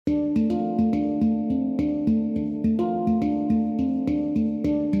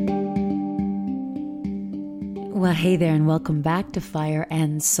Well, hey there, and welcome back to Fire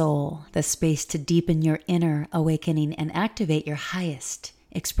and Soul, the space to deepen your inner awakening and activate your highest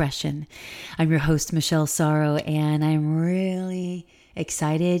expression. I'm your host, Michelle Sorrow, and I'm really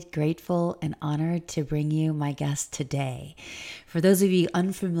excited, grateful, and honored to bring you my guest today. For those of you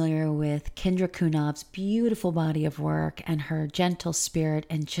unfamiliar with Kendra Cunov's beautiful body of work and her gentle spirit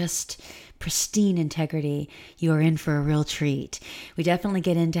and just pristine integrity, you are in for a real treat. We definitely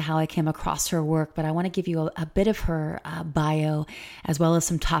get into how I came across her work, but I want to give you a bit of her bio, as well as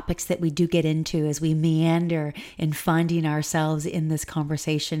some topics that we do get into as we meander in finding ourselves in this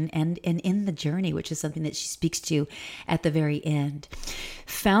conversation and in the journey, which is something that she speaks to at the very end.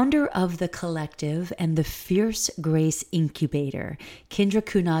 Founder of the collective and the Fierce Grace Incubator, Kendra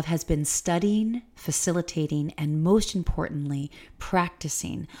Cunov has been studying, facilitating, and most importantly,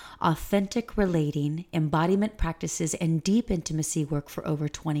 practicing authentic relating, embodiment practices, and deep intimacy work for over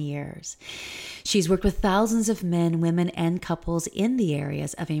 20 years. She's worked with thousands of men, women, and couples in the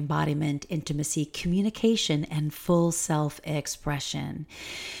areas of embodiment, intimacy, communication, and full self-expression.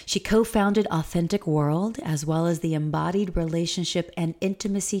 She co-founded Authentic World, as well as the Embodied Relationship and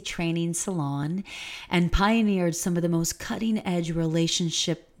Intimacy Training Salon, and pioneered some of the most cutting-edge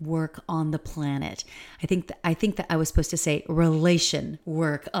relationship work on the planet. I think that I was supposed to say relation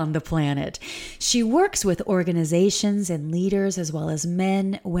work on the planet. She works with organizations and leaders, as well as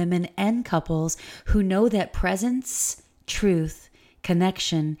men, women, and couples who know that presence, truth,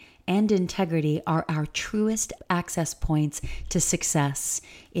 connection, and integrity are our truest access points to success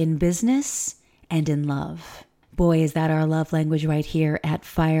in business and in love. Boy, is that our love language right here at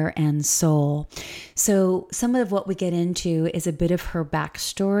Fire and Soul. So some of what we get into is a bit of her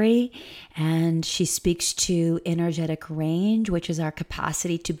backstory, and she speaks to energetic range, which is our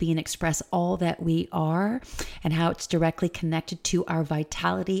capacity to be and express all that we are, and how it's directly connected to our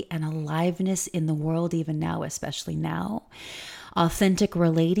vitality and aliveness in the world, even now, especially now. Authentic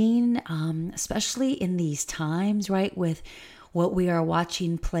relating, especially in these times, right, with what we are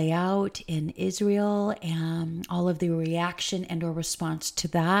watching play out in Israel and all of the reaction and or response to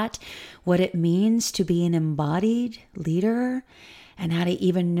that, what it means to be an embodied leader, and how to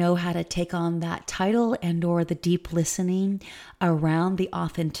even know how to take on that title and or the deep listening around the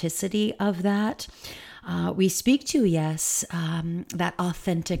authenticity of that. We speak to, that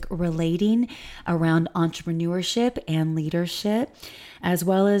authentic relating around entrepreneurship and leadership, as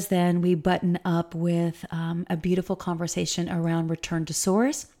well as then we button up with a beautiful conversation around return to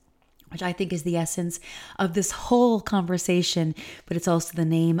source, which I think is the essence of this whole conversation, but it's also the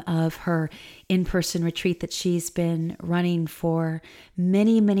name of her in-person retreat that she's been running for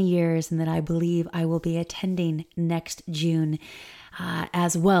many, many years, and that I believe I will be attending next June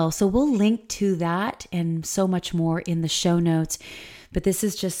as well. So we'll link to that and so much more in the show notes. But this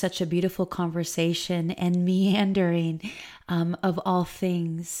is just such a beautiful conversation and meandering of all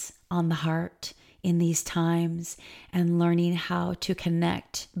things on the heart in these times, and learning how to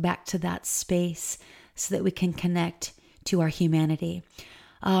connect back to that space so that we can connect to our humanity.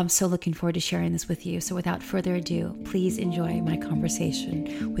 I'm so looking forward to sharing this with you. So without further ado, please enjoy my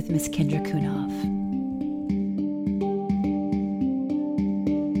conversation with Miss Kendra Cunov.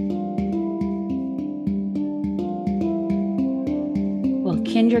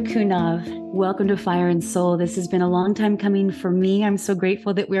 Kendra Cunov, welcome to Fire and Soul. This has been a long time coming for me. I'm so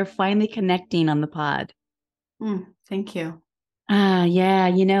grateful that we're finally connecting on the pod. Thank you.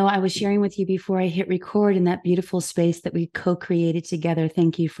 Yeah. I was sharing with you before I hit record in that beautiful space that we co-created together.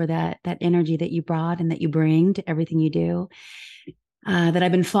 Thank you for that energy that you brought and that you bring to everything you do. That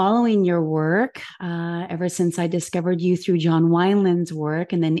I've been following your work ever since I discovered you through John Wineland's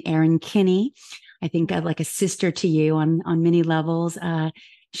work, and then Erin Kinney. I think I'm like a sister to you on many levels.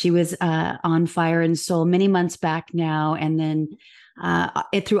 She was on Fire and Soul many months back now. And then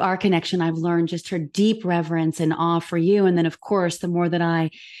through our connection, I've learned just her deep reverence and awe for you. And then, of course, the more that I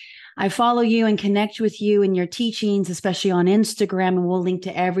follow you and connect with you and your teachings, especially on Instagram, and we'll link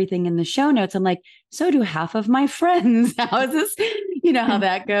to everything in the show notes. I'm like, so do half of my friends. How is this? You know how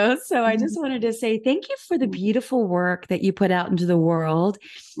that goes. So I just wanted to say thank you for the beautiful work that you put out into the world.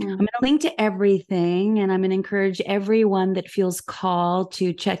 I'm going to link to everything, and I'm going to encourage everyone that feels called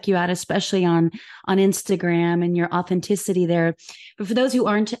to check you out, especially on Instagram and your authenticity there. But for those who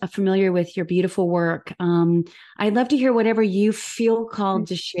aren't familiar with your beautiful work, I'd love to hear whatever you feel called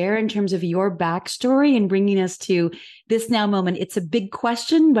to share in terms of your backstory and bringing us to this now moment. It's a big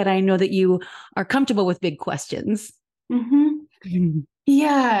question, but I know that you are comfortable with big questions.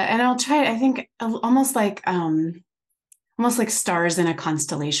 Yeah. And I'll try, I think almost like stars in a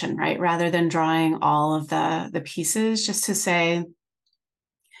constellation, right? Rather than drawing all of the pieces, just to say,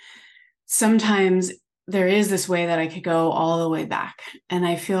 sometimes there is this way that I could go all the way back. And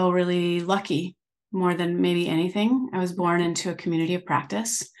I feel really lucky more than maybe anything. I was born into a community of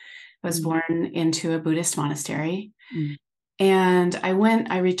practice. I was born into a Buddhist monastery. And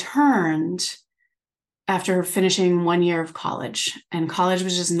I returned after finishing 1 year of college, and college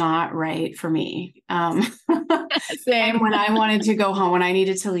was just not right for me. Same. And when I wanted to go home, when I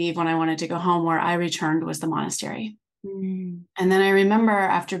needed to leave, when I wanted to go home, where I returned was the monastery. And then I remember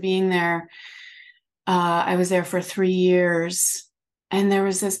after being there, I was there for 3 years. And there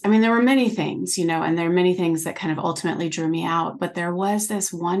was this, I mean, there were many things, and there are many things that kind of ultimately drew me out. But there was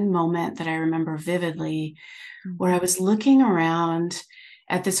this one moment that I remember vividly where I was looking around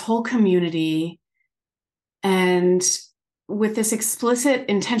at this whole community and with this explicit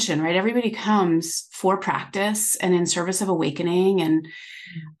intention, right? Everybody comes for practice and in service of awakening. And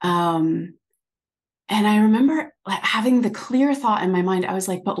I remember having the clear thought in my mind. I was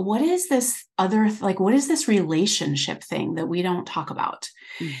like, but what is this what is this relationship thing that we don't talk about?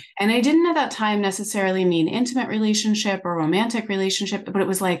 And I didn't at that time necessarily mean intimate relationship or romantic relationship, but it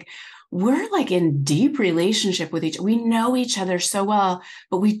was like, we're like in deep relationship with we know each other so well,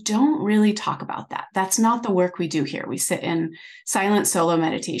 but we don't really talk about that. That's not the work we do here. We sit in silent solo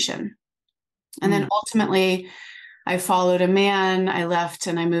meditation. And then ultimately I followed a man, I left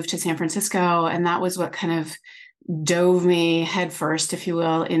and I moved to San Francisco. And that was what kind of dove me headfirst, if you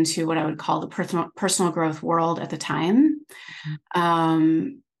will, into what I would call the personal growth world at the time.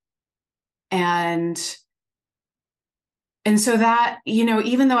 And so that,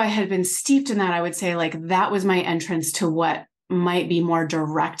 even though I had been steeped in that, I would say like that was my entrance to what might be more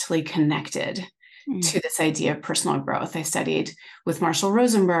directly connected to this idea of personal growth. I studied with Marshall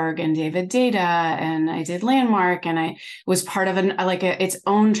Rosenberg and David Data, and I did Landmark, and I was part of its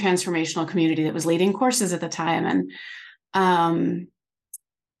own transformational community that was leading courses at the time.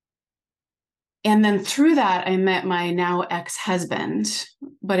 And then through that, I met my now ex-husband,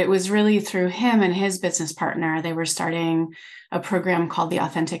 but it was really through him and his business partner. They were starting a program called the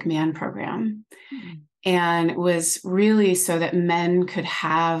Authentic Man Program. And it was really so that men could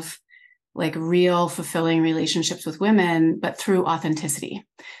have like real fulfilling relationships with women, but through authenticity,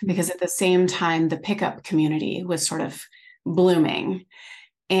 because at the same time, the pickup community was sort of blooming.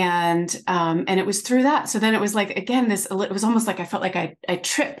 And it was through that. So then it was like, again, it was almost like I felt like I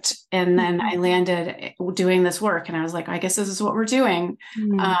tripped, and then I landed doing this work, and I was like, I guess this is what we're doing.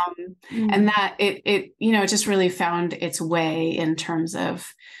 And that it just really found its way in terms of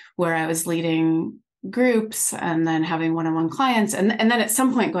where I was leading groups and then having one-on-one clients. And then at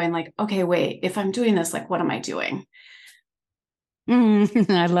some point going like, okay, wait, if I'm doing this, like, what am I doing?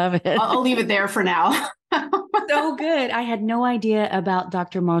 I love it. I'll leave it there for now. So good. I had no idea about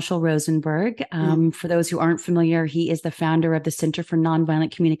Dr. Marshall Rosenberg. For those who aren't familiar, he is the founder of the Center for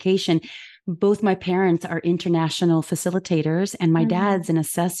Nonviolent Communication. Both my parents are international facilitators, and my dad's an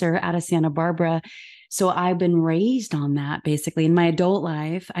assessor out of Santa Barbara. So I've been raised on that basically in my adult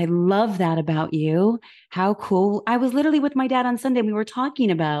life. I love that about you. How cool. I was literally with my dad on Sunday. We were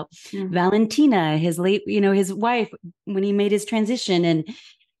talking about Valentina, his wife, when he made his transition,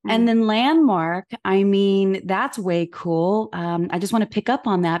 and then Landmark. I mean, that's way cool. I just want to pick up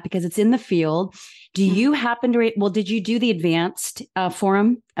on that because it's in the field. Do you happen to, did you do the advanced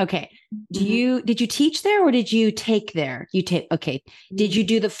forum? Okay. Did you teach there or did you take there? Okay. Did you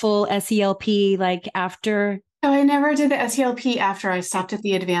do the full SELP like after? So I never did the SELP after I stopped at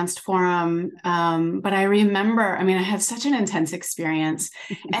the advanced forum. But I remember, I had such an intense experience,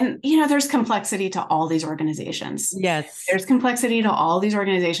 and, there's complexity to all these organizations. Yes. There's complexity to all these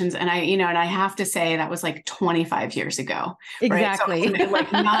organizations. And I have to say that was like 25 years ago. Exactly. Right? So,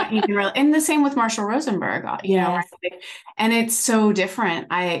 like not even really, and the same with Marshall Rosenberg, Yes. right? And it's so different.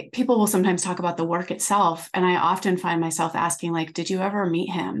 People will sometimes talk about the work itself. And I often find myself asking, like, did you ever meet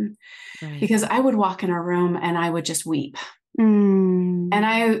him? Right. Because I would walk in a room and I would just weep. And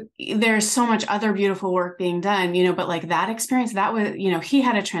there's so much other beautiful work being done, but like that experience, that was, he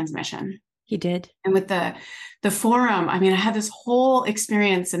had a transmission. He did. And with the forum, I had this whole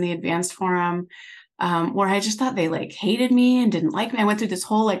experience in the advanced forum where I just thought they like hated me and didn't like me. I went through this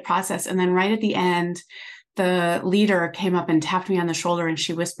whole like process. And then right at the end, the leader came up and tapped me on the shoulder and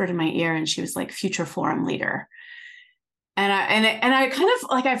she whispered in my ear and she was like, future forum leader. And I kind of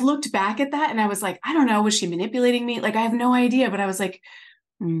like, I've looked back at that and I was like, I don't know, was she manipulating me? Like, I have no idea, but I was like,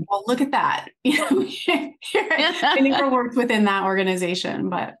 well, look at that. I never worked within that organization,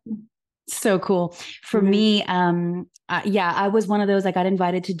 but. So cool. For me, I was one of those, I got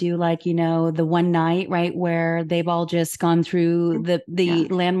invited to do like, the one night, right, where they've all just gone through the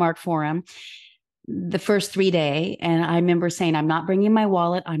Landmark forum. the first 3 day. And I remember saying, I'm not bringing my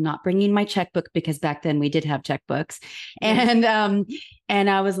wallet. I'm not bringing my checkbook, because back then we did have checkbooks. And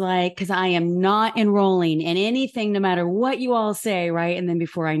I was like, cause I am not enrolling in anything, no matter what you all say. Right. And then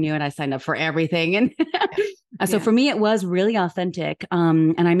before I knew it, I signed up for everything. And so for me, it was really authentic.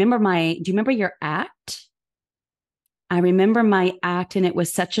 And I remember do you remember your act? I remember my act, and it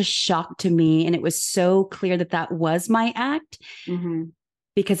was such a shock to me. And it was so clear that that was my act,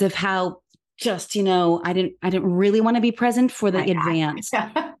 because of how just, I didn't really want to be present for the advance.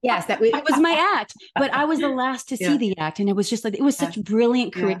 Yes, it was my act, but I was the last to see the act. And it was just like, it was such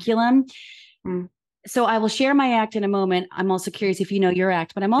brilliant curriculum. So I will share my act in a moment. I'm also curious if you know your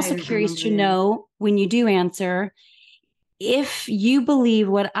act, but I'm also curious to know, when you do answer, if you believe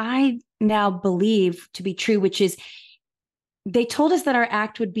what I now believe to be true, which is, they told us that our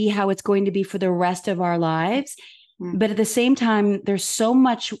act would be how it's going to be for the rest of our lives. But at the same time, there's so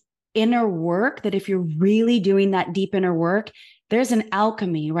much inner work that if you're really doing that deep inner work, there's an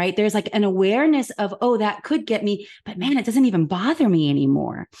alchemy, right? There's like an awareness of, oh, that could get me, but man, it doesn't even bother me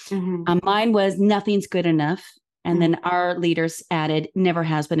anymore. Mine was nothing's good enough. And then our leaders added, never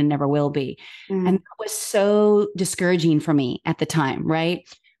has been and never will be. And that was so discouraging for me at the time, right?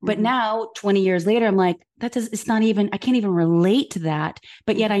 But now, 20 years later, I'm like, it's not even, I can't even relate to that.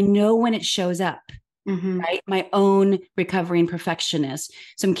 But yet I know when it shows up. Right? My own recovering perfectionist.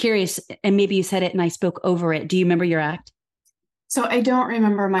 So I'm curious, and maybe you said it and I spoke over it. Do you remember your act? So I don't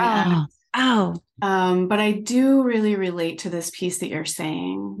remember my act. But I do really relate to this piece that you're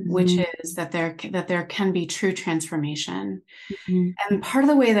saying, which is that there can be true transformation. And part of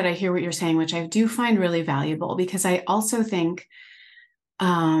the way that I hear what you're saying, which I do find really valuable, because I also think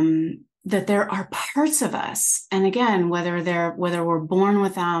that there are parts of us, and again, whether we're born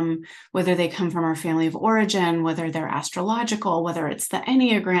with them, whether they come from our family of origin, whether they're astrological, whether it's the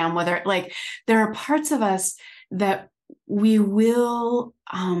Enneagram, whether there are parts of us that we will,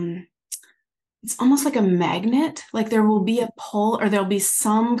 it's almost like a magnet, like there will be a pull, or there'll be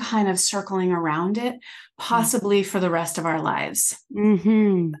some kind of circling around it, possibly for the rest of our lives.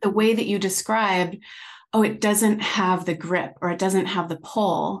 The way that you described, oh, it doesn't have the grip, or it doesn't have the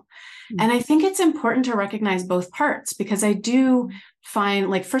pull. And I think it's important to recognize both parts, because I do find,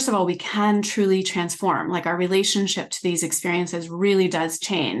 like, first of all, we can truly transform. Like, our relationship to these experiences really does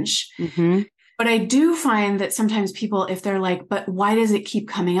change. But I do find that sometimes people, if they're like, but why does it keep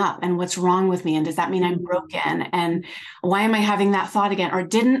coming up? And what's wrong with me? And does that mean I'm broken? And why am I having that thought again? Or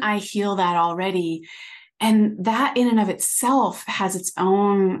didn't I heal that already? And that in and of itself has its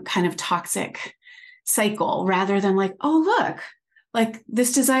own kind of toxic cycle, rather than like, oh, look, like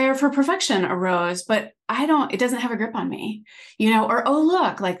this desire for perfection arose, but it doesn't have a grip on me, or, oh,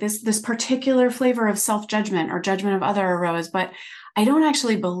 look, like this particular flavor of self-judgment or judgment of other arose, but I don't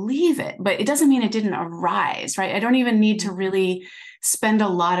actually believe it, but it doesn't mean it didn't arise, right? I don't even need to really spend a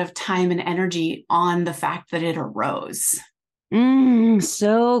lot of time and energy on the fact that it arose.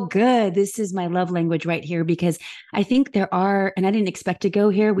 So good. This is my love language right here, because I think there are, and I didn't expect to go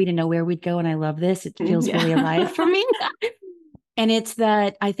here. We didn't know where we'd go. And I love this. It feels really alive for me. And it's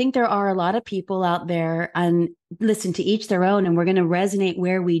that I think there are a lot of people out there, and listen, to each their own, and we're going to resonate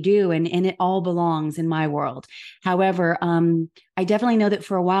where we do. And it all belongs in my world. However, I definitely know that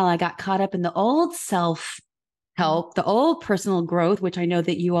for a while I got caught up in the old self-help, the old personal growth, which I know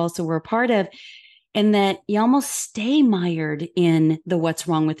that you also were a part of. And that you almost stay mired in the what's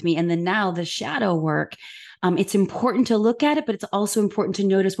wrong with me. And then now the shadow work. It's important to look at it, but it's also important to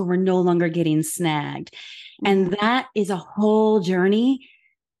notice when we're no longer getting snagged. And that is a whole journey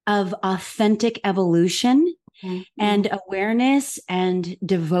of authentic evolution and awareness and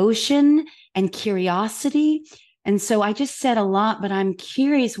devotion and curiosity. And so I just said a lot, but I'm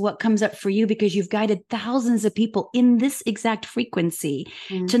curious what comes up for you, because you've guided thousands of people in this exact frequency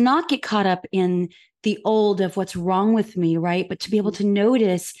to not get caught up in the old of what's wrong with me, right? But to be able to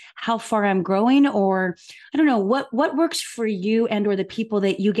notice how far I'm growing, or I don't know, what works for you and or the people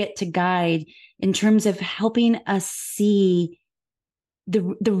that you get to guide in terms of helping us see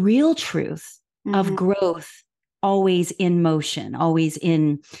the real truth of growth, always in motion, always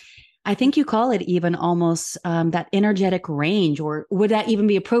in, I think you call it even almost that energetic range, or would that even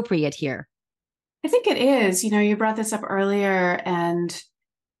be appropriate here? I think it is. You brought this up earlier, and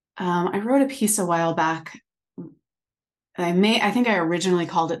I wrote a piece a while back. I think I originally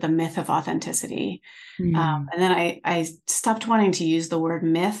called it the myth of authenticity. And then I stopped wanting to use the word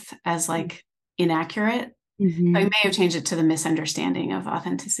myth as like inaccurate. I may have changed it to the misunderstanding of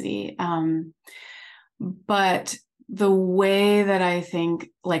authenticity. But the way that I think,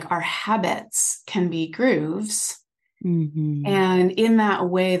 like, our habits can be grooves, Mm-hmm. And in that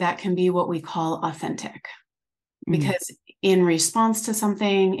way, that can be what we call authentic. Because in response to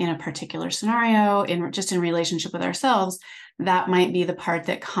something in a particular scenario, in relationship with ourselves, that might be the part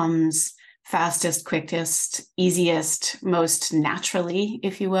that comes fastest, quickest, easiest, most naturally,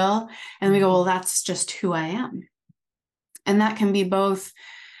 if you will. And we go, well, that's just who I am. And that can be both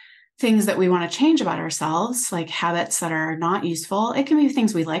things that we want to change about ourselves, like habits that are not useful. It can be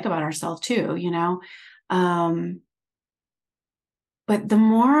things we like about ourselves too, but the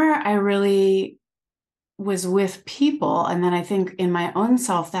more I really was with people, and then I think in my own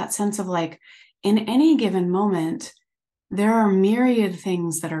self, that sense of like, in any given moment, there are myriad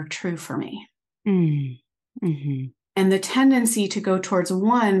things that are true for me. Mm-hmm. And the tendency to go towards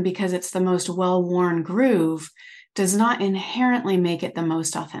one because it's the most well-worn groove does not inherently make it the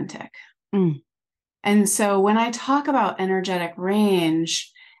most authentic. And so when I talk about energetic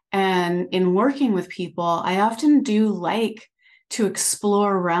range and in working with people, I often do like to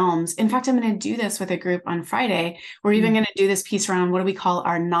explore realms. In fact, I'm going to do this with a group on Friday. We're even going to do this piece around what do we call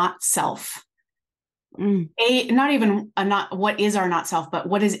our not self. Not even a not what is our not self, but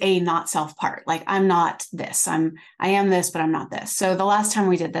what is a not self part? Like I'm not this. I am this, but I'm not this. So the last time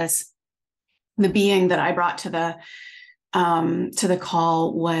we did this, the being that I brought to the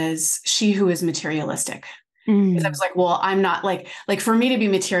call was she who is materialistic. Because I was like, well, I'm not like for me to be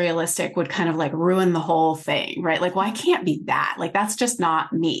materialistic would kind of like ruin the whole thing, right? Like, well, I can't be that. Like, that's just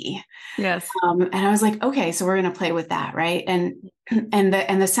not me. Yes. And I was like, okay, so we're going to play with that, right? And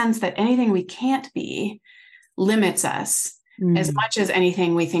the sense that anything we can't be limits us as much as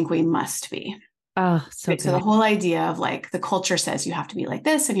anything we think we must be. Oh, so right? So the whole idea of like the culture says you have to be like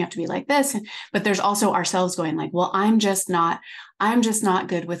this and you have to be like this, but there's also ourselves going like, well, I'm just not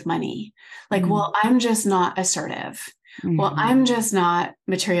good with money. Like, well, I'm just not assertive. Well, I'm just not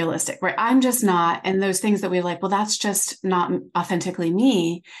materialistic, right? I'm just not, and those things that we like, well, that's just not authentically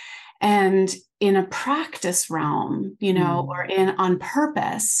me. And in a practice realm, or on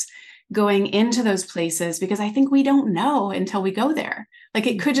purpose, going into those places, because I think we don't know until we go there. Like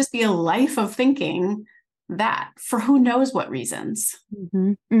it could just be a life of thinking that for who knows what reasons.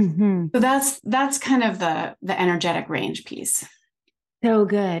 So that's kind of the energetic range piece. So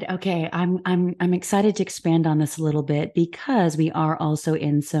good. Okay. I'm excited to expand on this a little bit because we are also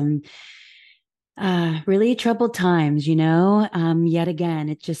in some really troubled times, yet again,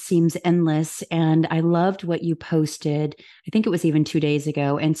 it just seems endless. And I loved what you posted. I think it was even 2 days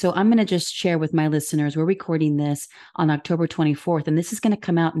ago. And so I'm going to just share with my listeners, we're recording this on October 24th, and this is going to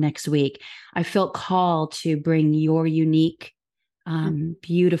come out next week. I felt called to bring your unique,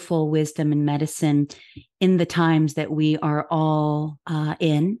 beautiful wisdom and medicine in the times that we are all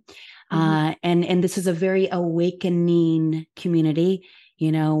in. And this is a very awakening community.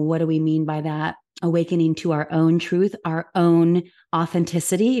 What do we mean by that? Awakening to our own truth, our own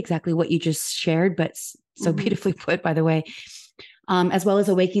authenticity, exactly what you just shared, but so beautifully put, by the way, as well as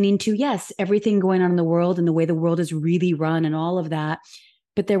awakening to, yes, everything going on in the world and the way the world is really run and all of that.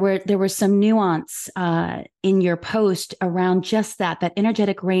 But there were some nuance in your post around just that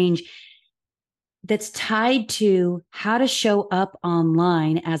energetic range that's tied to how to show up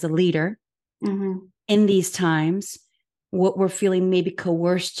online as a leader in these times, what we're feeling maybe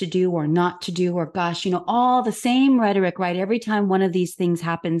coerced to do or not to do, or gosh, all the same rhetoric, right? Every time one of these things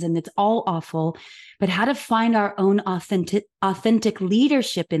happens and it's all awful, but how to find our own authentic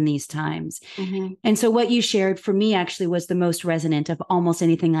leadership in these times. And so what you shared for me actually was the most resonant of almost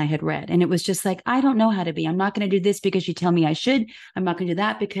anything I had read. And it was just like, I don't know how to be. I'm not going to do this because you tell me I should. I'm not going to do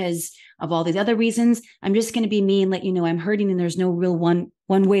that because of all these other reasons. I'm just going to be me and let you know I'm hurting and there's no real one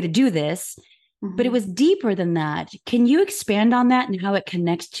way to do this. But it was deeper than that. Can you expand on that and how it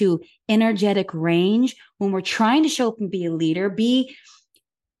connects to energetic range when we're trying to show up and be a leader,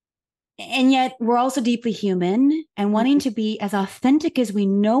 and yet we're also deeply human and wanting to be as authentic as we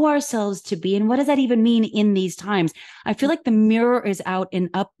know ourselves to be? And what does that even mean in these times? I feel like the mirror is out and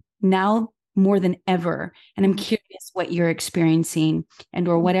up now more than ever. And I'm curious what you're experiencing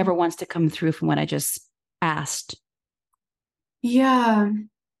or whatever wants to come through from what I just asked. Yeah.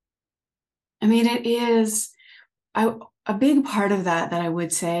 I mean, it is a big part of that I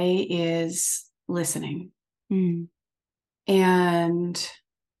would say is listening. And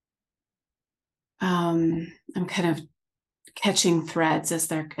I'm kind of catching threads as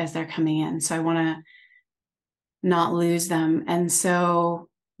they're coming in. So I want to not lose them. And so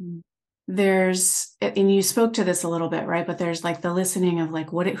and you spoke to this a little bit, right? But there's like the listening of like,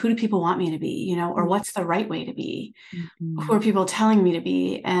 who do people want me to be, or what's the right way to be? Who are people telling me to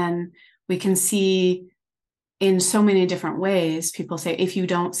be? And we can see in so many different ways, people say, if you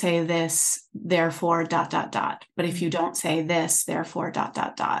don't say this, therefore, ... But if you don't say this, therefore, ...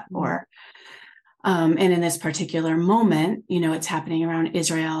 Or, and in this particular moment, it's happening around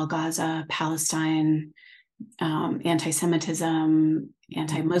Israel, Gaza, Palestine, anti-Semitism,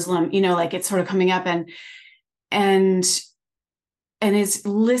 anti-Muslim, like it's sort of coming up, and it's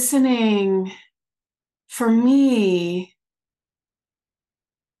listening for me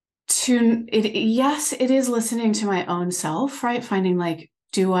to it. Yes, it is listening to my own self, right? Finding like,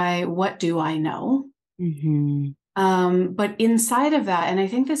 what do I know? But inside of that, and I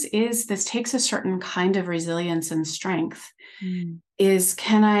think this takes a certain kind of resilience and strength, is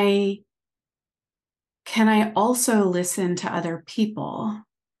can I also listen to other people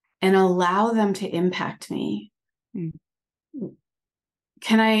and allow them to impact me?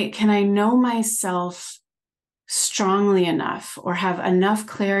 Can I know myself strongly enough or have enough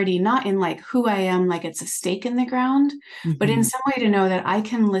clarity, not in like who I am, like it's a stake in the ground, but in some way to know that I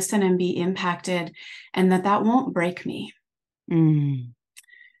can listen and be impacted and that won't break me.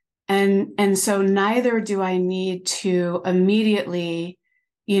 And so neither do I need to immediately,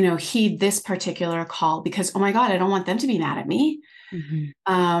 heed this particular call because, oh my God, I don't want them to be mad at me.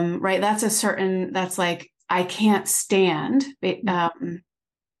 Right. That's like, I can't stand,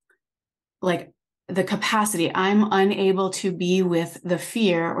 like the capacity. I'm unable to be with the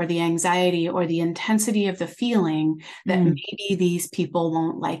fear or the anxiety or the intensity of the feeling that maybe these people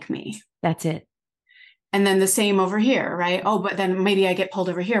won't like me. That's it. And then the same over here, right? Oh, but then maybe I get pulled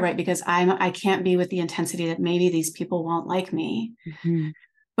over here, right? Because I can't be with the intensity that maybe these people won't like me.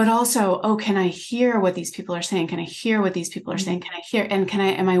 But also, can I hear what these people are saying? Can I hear what these people are saying? Can I hear, and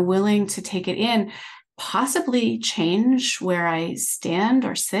am I willing to take it in, possibly change where I stand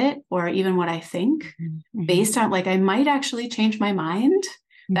or sit, or even what I think based on, like, I might actually change my mind.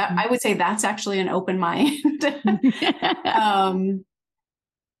 That I would say that's actually an open mind.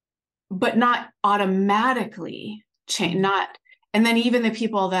 But not automatically change, and then even the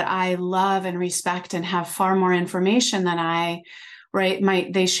people that I love and respect and have far more information than I, right,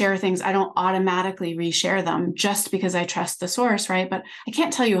 they share things, I don't automatically reshare them just because I trust the source, right? But I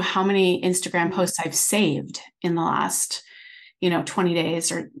can't tell you how many Instagram posts I've saved in the last, 20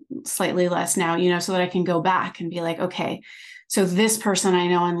 days or slightly less now, so that I can go back and be like, okay, so this person I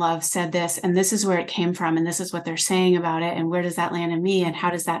know and love said this, and this is where it came from, and this is what they're saying about it, and where does that land in me, and how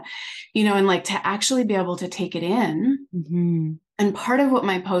does that, and like to actually be able to take it in. And part of what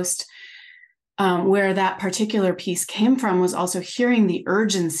my post, where that particular piece came from, was also hearing the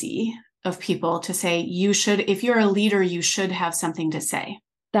urgency of people to say, if you're a leader, you should have something to say.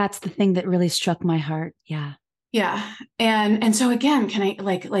 That's the thing that really struck my heart. Yeah. Yeah. And so again, can I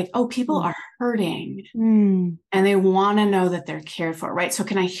people are hurting and they want to know that they're cared for, right? So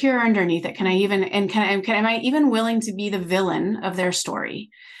can I hear underneath it? Am I even willing to be the villain of their story?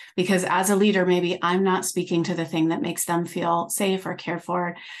 Because as a leader, maybe I'm not speaking to the thing that makes them feel safe or cared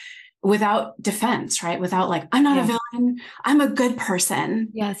for, without defense, right? Without like, I'm not a villain, I'm a good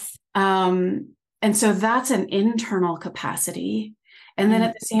person. Yes. And so that's an internal capacity. And then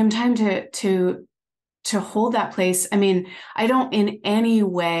at the same time to hold that place. I mean, I don't in any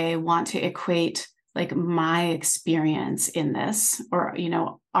way want to equate like my experience in this, or,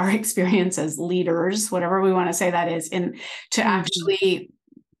 our experience as leaders, whatever we want to say that is, to actually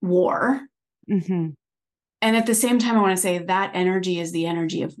war. And at the same time, I want to say that energy is the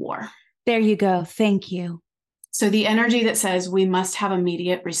energy of war. There you go. Thank you. So the energy that says we must have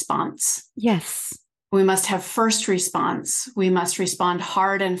immediate response. Yes. We must have first response. We must respond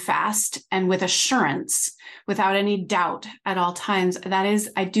hard and fast and with assurance, without any doubt at all times.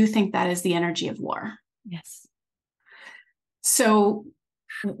 I do think that is the energy of war. Yes. So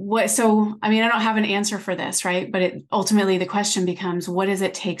I mean, I don't have an answer for this, right? But ultimately the question becomes, what does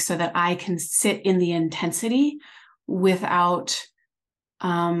it take so that I can sit in the intensity without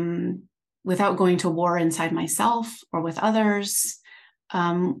going to war inside myself or with others?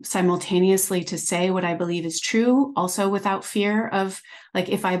 Simultaneously to say what I believe is true, also without fear of, like,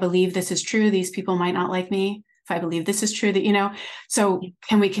 if I believe this is true, these people might not like me. If I believe this is true, that, so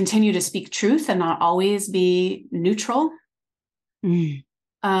can we continue to speak truth and not always be neutral?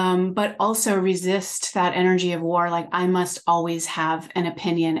 But also resist that energy of war. Like, I must always have an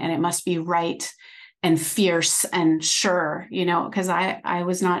opinion and it must be right and fierce and sure, because I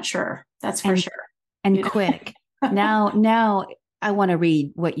was not sure. That's for sure. And quick. Now I want to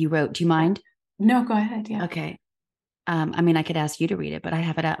read what you wrote. Do you mind? No, go ahead. Yeah. Okay. I mean, I could ask you to read it, but I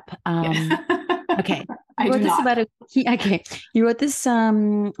have it up. Okay. I do not. You wrote this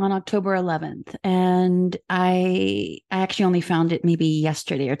on October 11th, and I actually only found it maybe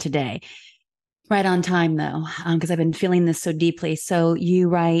yesterday or today. Right on time, though, because I've been feeling this so deeply. So you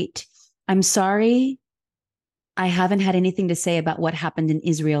write, I'm sorry I haven't had anything to say about what happened in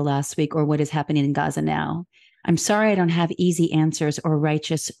Israel last week or what is happening in Gaza now. I'm sorry I don't have easy answers or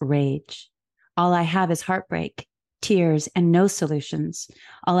righteous rage. All I have is heartbreak, tears, and no solutions.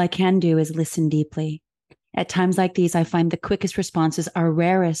 All I can do is listen deeply. At times like these, I find the quickest responses are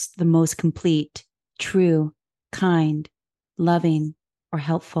rarest, the most complete, true, kind, loving, or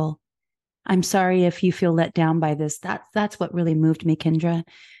helpful. I'm sorry if you feel let down by this. That's what really moved me, Kendra.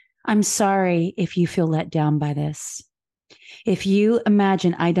 I'm sorry if you feel let down by this. If you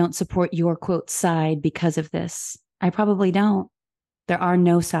imagine I don't support your quote side because of this, I probably don't. There are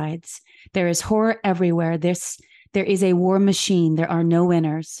no sides. There is horror everywhere. There is a war machine. There are no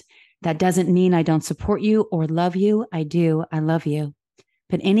winners. That doesn't mean I don't support you or love you. I do. I love you.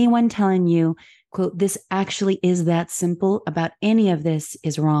 But anyone telling you, quote, this actually is that simple about any of this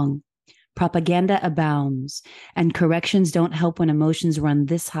is wrong. Propaganda abounds, and corrections don't help when emotions run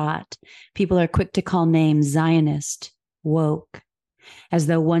this hot. People are quick to call names Zionist, woke, as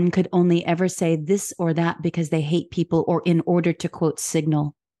though one could only ever say this or that because they hate people or in order to, quote,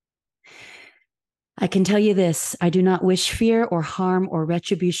 signal. I can tell you this, I do not wish fear or harm or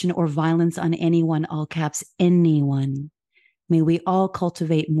retribution or violence on anyone, all caps, anyone. May we all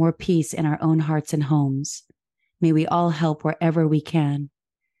cultivate more peace in our own hearts and homes. May we all help wherever we can.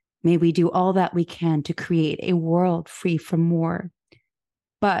 May we do all that we can to create a world free from war.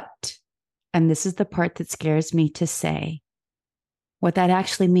 But, and this is the part that scares me to say, what that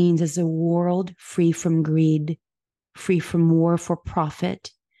actually means is a world free from greed, free from war for profit,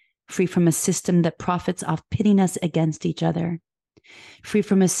 free from a system that profits off pitting us against each other, free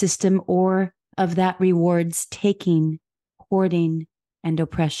from a system or of that rewards taking, hoarding, and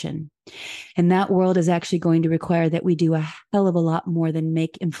oppression. And that world is actually going to require that we do a hell of a lot more than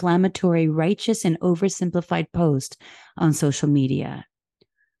make inflammatory, righteous, and oversimplified posts on social media.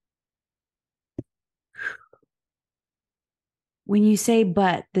 When you say,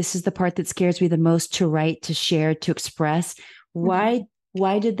 but this is the part that scares me the most to write, to share, to express, why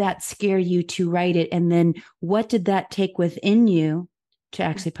did that scare you to write it? And then what did that take within you to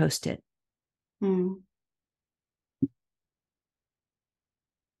actually post it?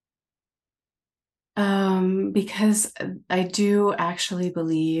 Because I do actually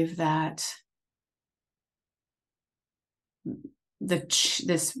believe that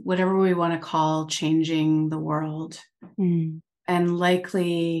this whatever we want to call changing the world, and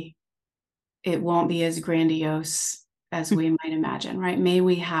likely it won't be as grandiose as we might imagine, right? May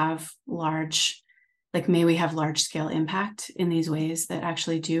we have large scale impact in these ways that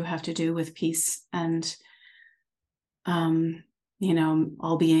actually do have to do with peace and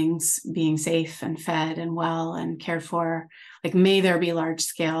all beings being safe and fed and well and cared for. Like, may there be large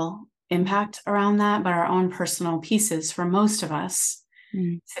scale impact around that, but our own personal pieces for most of us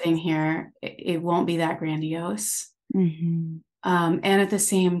sitting here, it won't be that grandiose. And at the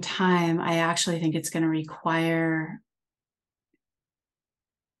same time, I actually think it's going to require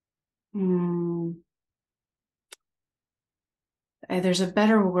there's a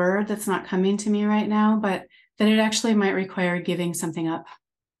better word that's not coming to me right now, but that it actually might require giving something up.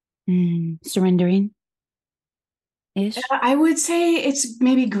 Surrendering ish. I would say it's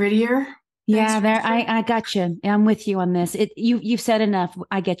maybe grittier. Yeah, I got you. I'm with you on this. You've said enough.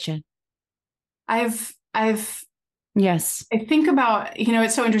 I get you. Yes. I think about,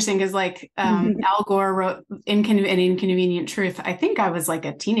 it's so interesting because Al Gore wrote An Inconvenient Truth. I think I was like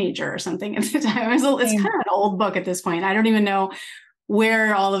a teenager or something at the time. It's kind of an old book at this point. I don't even know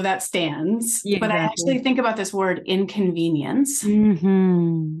where all of that stands, yeah, but I actually think about this word inconvenience.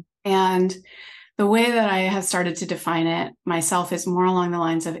 And the way that I have started to define it myself is more along the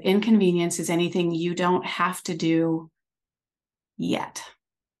lines of inconvenience is anything you don't have to do yet.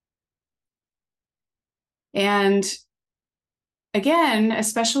 And again,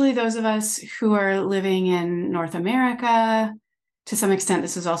 especially those of us who are living in North America, to some extent,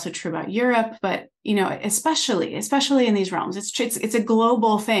 this is also true about Europe, but especially in these realms, it's a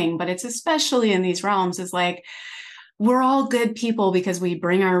global thing, but it's especially in these realms is like, we're all good people because we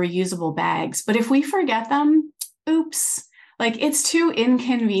bring our reusable bags. But if we forget them, oops, like it's too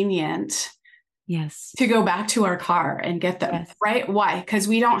inconvenient. Yes. To go back to our car and get them, yes. Right? Why? Because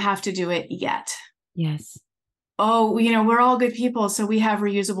we don't have to do it yet. Yes. Oh, we're all good people, so we have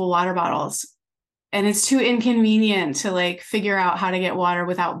reusable water bottles. And it's too inconvenient to figure out how to get water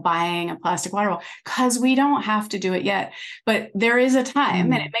without buying a plastic water bottle because we don't have to do it yet. But there is a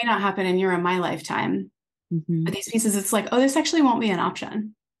time, and it may not happen in your and my lifetime. But these pieces, it's like, oh, this actually won't be an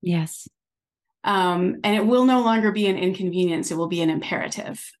option. Yes. And it will no longer be an inconvenience. It will be an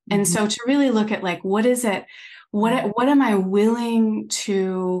imperative. Mm-hmm. And so to really look at like, what is it? What am I willing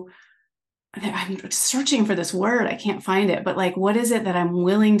to, I'm searching for this word. I can't find it, but like, what is it that I'm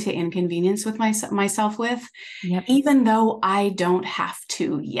willing to inconvenience with myself with, even though I don't have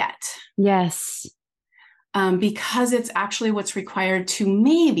to yet? Yes. Because it's actually what's required to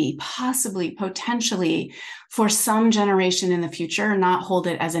maybe, possibly, potentially for some generation in the future, not hold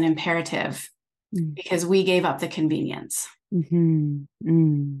it as an imperative because we gave up the convenience. Mm-hmm.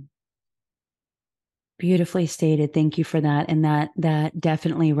 Mm. Beautifully stated. Thank you for that. And that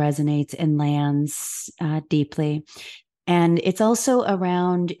definitely resonates and lands deeply. And it's also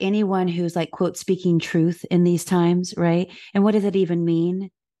around anyone who's like, quote, speaking truth in these times, right? And what does it even mean?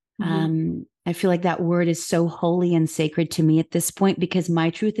 Mm-hmm. I feel like that word is so holy and sacred to me at this point, because my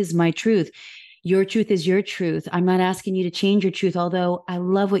truth is my truth. Your truth is your truth. I'm not asking you to change your truth. Although I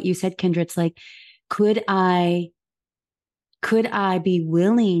love what you said, Kendra. It's like, could I be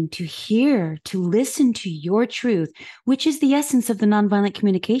willing to hear, to listen to your truth, which is the essence of the Nonviolent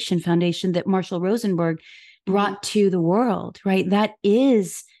Communication Foundation that Marshall Rosenberg brought to the world, right? That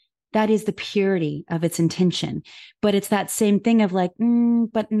is the purity of its intention. But it's that same thing of like,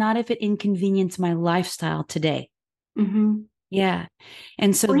 but not if it inconveniences my lifestyle today. Mm-hmm. Yeah.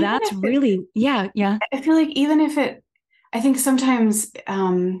 And so that's really, yeah. I feel like even if I think sometimes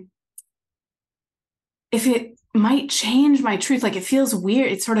if it might change my truth, like it feels weird.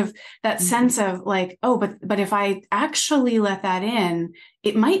 It's sort of that sense of like, oh, but if I actually let that in,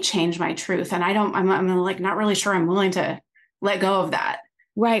 it might change my truth. And I'm like, not really sure I'm willing to let go of that.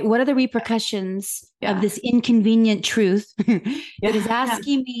 Right. What are the repercussions of this inconvenient truth that is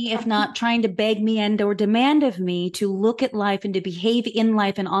asking me, if not trying to beg me and or demand of me, to look at life and to behave in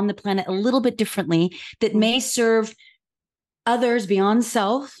life and on the planet a little bit differently that may serve others beyond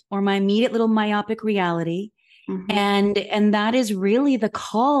self or my immediate little myopic reality. Mm-hmm. And that is really the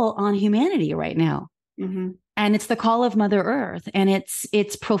call on humanity right now. Mm-hmm. And it's the call of Mother Earth, and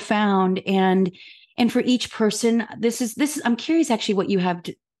it's profound. And for each person, this is, I'm curious actually what you have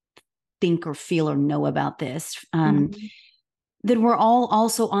to think or feel or know about this. That we're all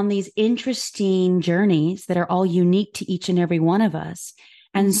also on these interesting journeys that are all unique to each and every one of us.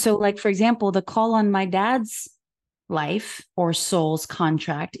 And so, like, for example, the call on my dad's life or soul's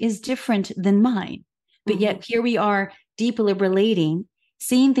contract is different than mine. But yet here we are deeply relating,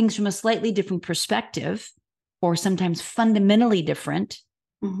 seeing things from a slightly different perspective, or sometimes fundamentally different.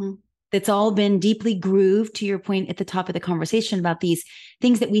 That's all been deeply grooved, to your point at the top of the conversation about these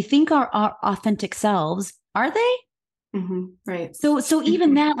things that we think are our authentic selves. Are they? Right. So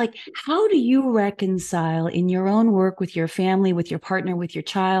even that, like, how do you reconcile in your own work with your family, with your partner, with your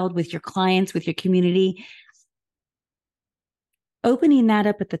child, with your clients, with your community, opening that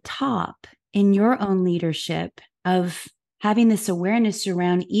up at the top in your own leadership of having this awareness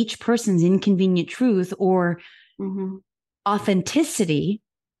around each person's inconvenient truth or authenticity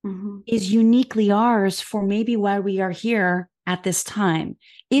is uniquely ours for maybe why we are here at this time.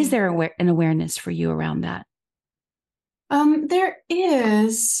 Is there an awareness for you around that? There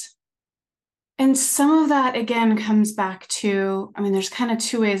is. And some of that, again, comes back to, I mean, there's kind of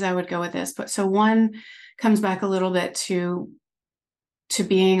two ways I would go with this. But so one comes back a little bit to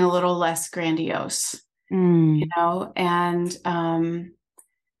being a little less grandiose, you know, and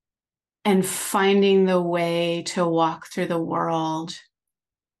finding the way to walk through the world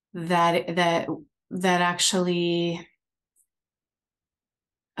that actually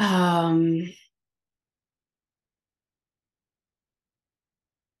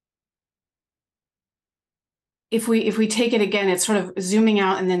if we take it again, it's sort of zooming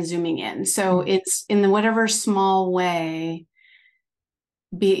out and then zooming in. So it's in whatever small way,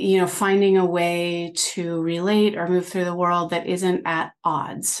 finding a way to relate or move through the world that isn't at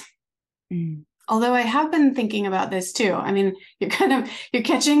odds. Although I have been thinking about this too. I mean, you're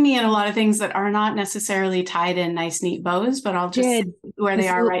catching me in a lot of things that are not necessarily tied in nice, neat bows, but I'll just say where they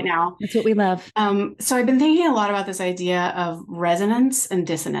are right now. That's what we love. So I've been thinking a lot about this idea of resonance and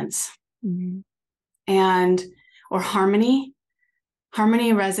dissonance, or harmony,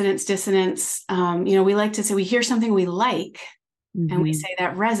 resonance, dissonance. We like to say we hear something we like, and we say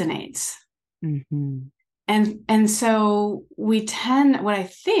that resonates. And so we tend, what I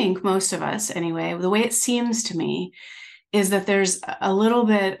think most of us anyway, the way it seems to me, is that there's a little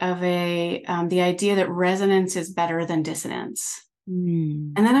bit of the idea that resonance is better than dissonance.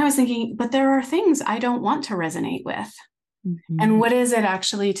 And then I was thinking, but there are things I don't want to resonate with. And what is it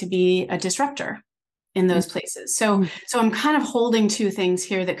actually to be a disruptor? in those places. So I'm kind of holding two things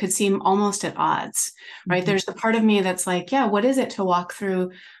here that could seem almost at odds, right? There's the part of me that's like, yeah, what is it to walk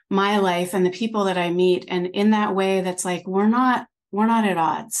through my life and the people that I meet? And in that way, that's like, we're not at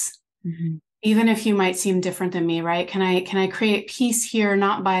odds. Even if you might seem different than me, right? Can I create peace here,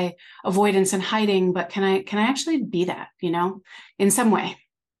 not by avoidance and hiding, but can I actually be that, in some way?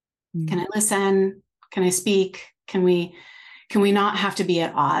 Can I listen? Can I speak? Can we not have to be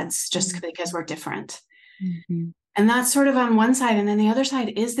at odds just because we're different? And that's sort of on one side. And then the other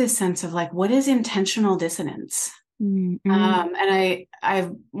side is this sense of like, what is intentional dissonance? And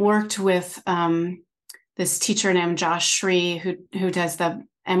I've worked with this teacher named Josh Shree, who does the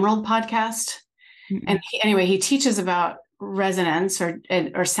Emerald podcast. And he teaches about resonance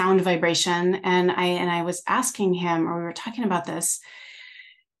or sound vibration. And I was asking him, or we were talking about this,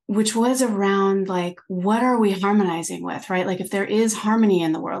 which was around like, what are we harmonizing with, right? Like if there is harmony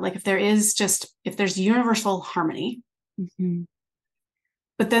in the world, like if there's universal harmony,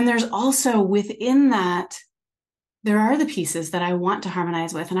 but then there's also within that, there are the pieces that I want to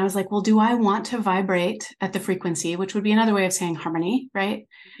harmonize with. And I was like, well, do I want to vibrate at the frequency, which would be another way of saying harmony, right?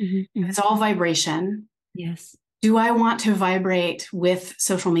 It's all vibration. Yes. Do I want to vibrate with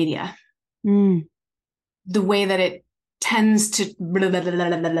social media? The way that it tends to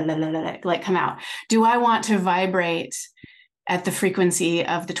like come out. Do I want to vibrate at the frequency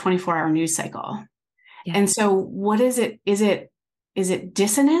of the 24-hour news cycle? Yeah. And so what is it? Is it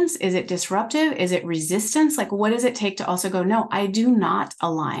dissonance? Is it disruptive? Is it resistance? Like, what does it take to also go, no, I do not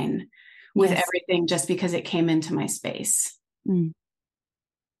align with everything just because it came into my space. So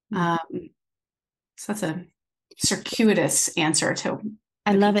that's a circuitous answer to.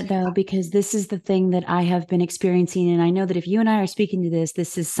 I love it though, because this is the thing that I have been experiencing. And I know that if you and I are speaking to this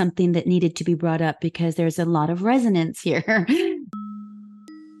is something that needed to be brought up because there's a lot of resonance here.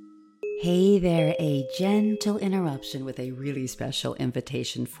 Hey there, a gentle interruption with a really special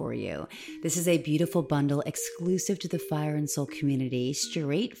invitation for you. This is a beautiful bundle exclusive to the Fire and Soul community,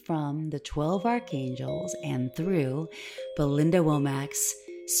 straight from the 12 Archangels and through Belinda Womack's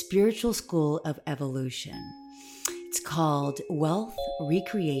Spiritual School of Evolution. It's called Wealth,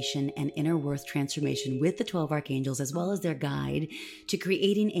 Recreation, and Inner Worth Transformation with the 12 Archangels, as well as their guide to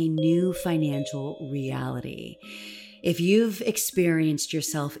creating a new financial reality. If you've experienced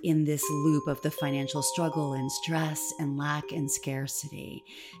yourself in this loop of the financial struggle and stress and lack and scarcity,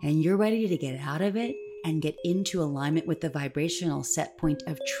 and you're ready to get out of it and get into alignment with the vibrational set point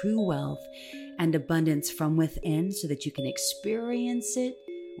of true wealth and abundance from within so that you can experience it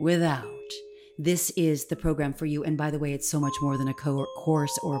without, this is the program for you. And by the way, it's so much more than a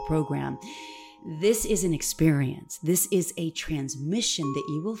course or a program. This is an experience. This is a transmission that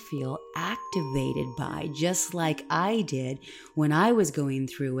you will feel activated by, just like I did when I was going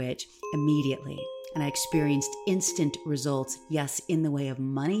through it immediately. And I experienced instant results, yes, in the way of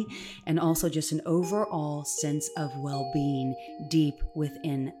money, and also just an overall sense of well-being deep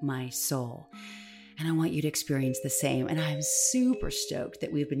within my soul. And I want you to experience the same. And I'm super stoked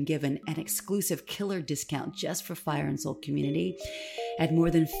that we've been given an exclusive killer discount just for Fire and Soul community at more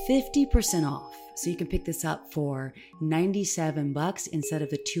than 50% off. So you can pick this up for $97 instead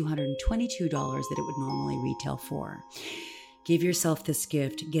of the $222 that it would normally retail for. Give yourself this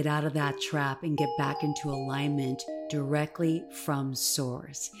gift, get out of that trap, and get back into alignment directly from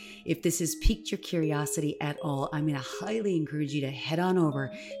source. If this has piqued your curiosity at all, I'm going to highly encourage you to head on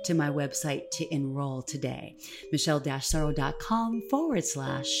over to my website to enroll today.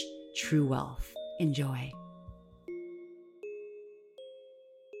 michelle-sorrow.com/true wealth. Enjoy.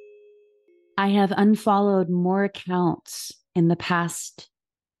 I have unfollowed more accounts in the past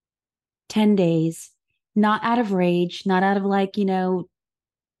 10 days. Not out of rage, not out of like, not,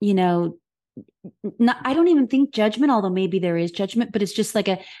 I don't even think judgment, although maybe there is judgment, but it's just like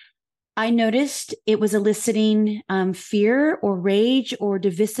I noticed it was eliciting fear or rage or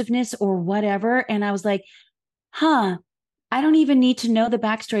divisiveness or whatever. And I was like, I don't even need to know the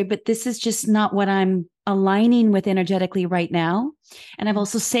backstory, but this is just not what I'm aligning with energetically right now. And I've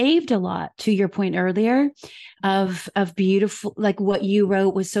also saved a lot, to your point earlier, of beautiful, like what you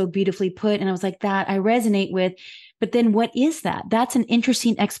wrote was so beautifully put. And I was like, that I resonate with, but then what is that? That's an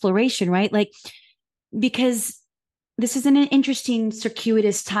interesting exploration, right? Like, because this is an interesting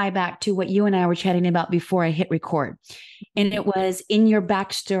circuitous tie back to what you and I were chatting about before I hit record. And it was in your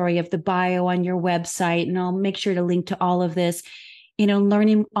backstory of the bio on your website. And I'll make sure to link to all of this,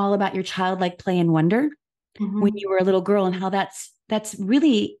 learning all about your childlike play and wonder when you were a little girl, and how that's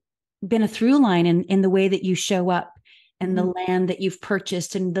really been a through line in the way that you show up and the land that you've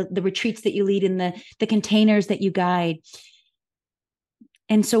purchased and the retreats that you lead and the containers that you guide.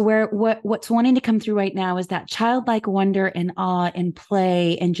 And so what's wanting to come through right now is that childlike wonder and awe and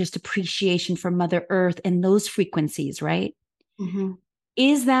play and just appreciation for Mother Earth and those frequencies, right? Mm-hmm.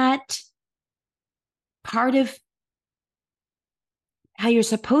 Is that part of how you're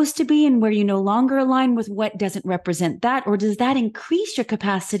supposed to be and where you no longer align with what doesn't represent that? Or does that increase your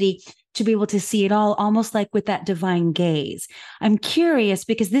capacity to be able to see it all, almost like with that divine gaze? I'm curious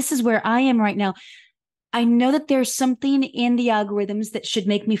because this is where I am right now. I know that there's something in the algorithms that should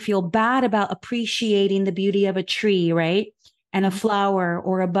make me feel bad about appreciating the beauty of a tree, right? And a flower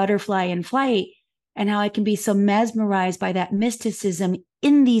or a butterfly in flight, and how I can be so mesmerized by that mysticism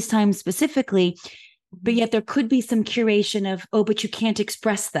in these times specifically. But yet there could be some curation of, oh, but you can't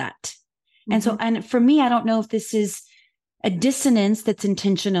express that. And so, and for me, I don't know if this is a dissonance that's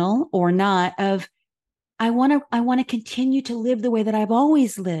intentional or not, of I want to continue to live the way that I've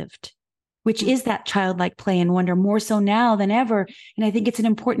always lived, which is that childlike play and wonder, more so now than ever. And I think it's an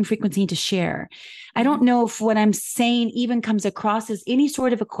important frequency to share. I don't know if what I'm saying even comes across as any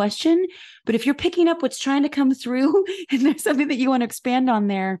sort of a question, but if you're picking up what's trying to come through and there's something that you want to expand on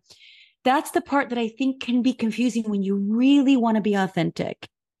there, that's the part that I think can be confusing when you really want to be authentic.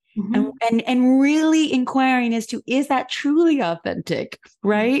 And really inquiring as to, is that truly authentic,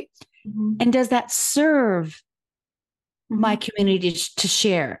 right? And does that serve my community to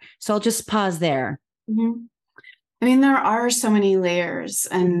share? So I'll just pause there. I mean, there are so many layers,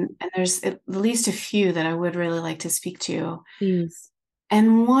 and there's at least a few that I would really like to speak to. Please.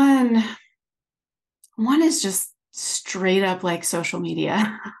 And one is just straight up like social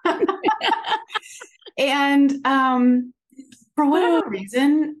media. And for whatever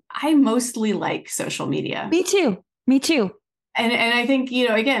reason, I mostly like social media. Me too. And I think,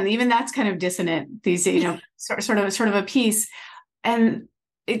 again, even that's kind of dissonant these days, sort of a piece. And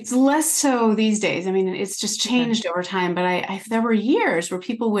it's less so these days. I mean, it's just changed over time. But there were years where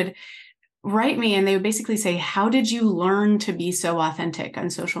people would write me and they would basically say, how did you learn to be so authentic on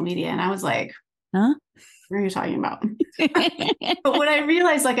social media? And I was like, huh? What are you talking about? But when I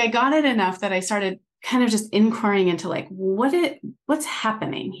realized, like, I got it enough that I started kind of just inquiring into like, what's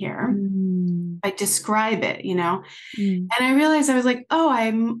happening here? Like, describe it, And I realized I was like, oh,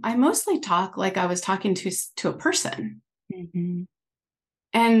 I mostly talk like I was talking to a person.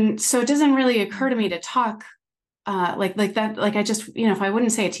 And so it doesn't really occur to me to talk like that. Like, I just, if I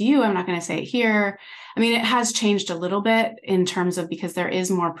wouldn't say it to you, I'm not going to say it here. I mean, it has changed a little bit in terms of, because there is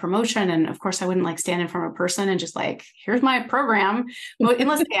more promotion. And of course I wouldn't like stand in front of a person and just like, here's my program,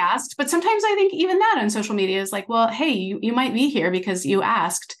 unless they asked. But sometimes I think even that on social media is like, well, hey, you might be here because you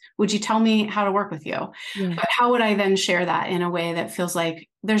asked, would you tell me how to work with you? Yeah. But how would I then share that in a way that feels like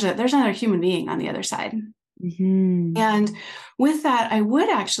there's another human being on the other side? And with that, I would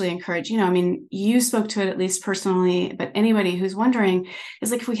actually encourage, I mean, you spoke to it at least personally, but anybody who's wondering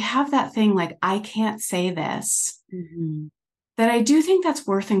is like, if we have that thing, like, I can't say this, that I do think that's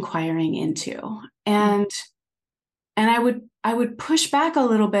worth inquiring into. And I would push back a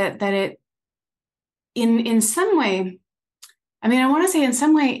little bit that it, in some way, I mean, I want to say in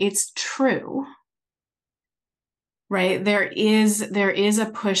some way it's true. Right. There is a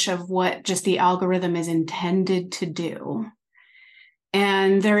push of what just the algorithm is intended to do.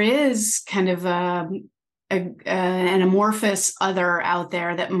 And there is kind of an amorphous other out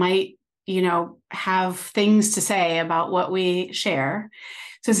there that might, have things to say about what we share.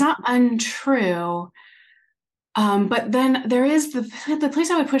 So it's not untrue. But then there is the place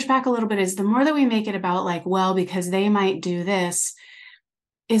I would push back a little bit is the more that we make it about like, well, because they might do this,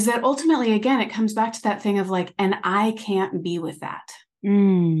 is that ultimately, again, it comes back to that thing of like, and I can't be with that.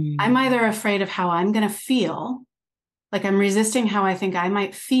 I'm either afraid of how I'm going to feel, like I'm resisting how I think I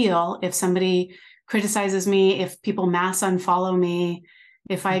might feel if somebody criticizes me, if people mass unfollow me,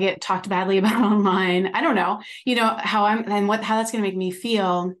 if I get talked badly about online. I don't know, how that's going to make me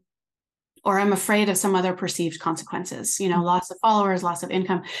feel, or I'm afraid of some other perceived consequences, loss of followers, loss of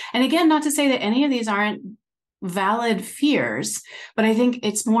income. And again, not to say that any of these aren't valid fears, but I think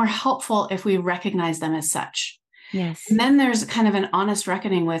it's more helpful if we recognize them as such. Yes. And then there's kind of an honest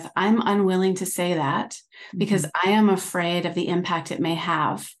reckoning with, I'm unwilling to say that because I am afraid of the impact it may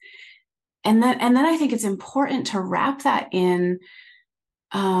have. And then I think it's important to wrap that in,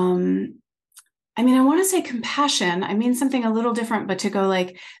 I mean, I want to say compassion. I mean something a little different, but to go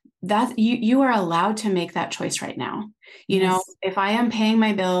like that, you are allowed to make that choice right now. If I am paying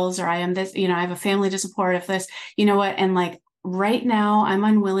my bills, or I am this, I have a family to support, if this, you know what? And like right now I'm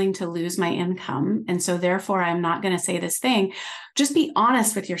unwilling to lose my income. And so therefore I'm not going to say this thing. Just be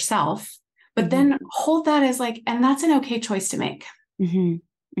honest with yourself, but then hold that as like, and that's an okay choice to make.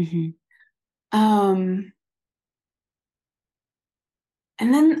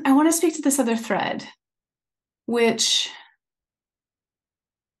 And then I want to speak to this other thread, which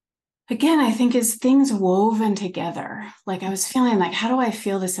again, I think is things woven together. Like I was feeling like, how do I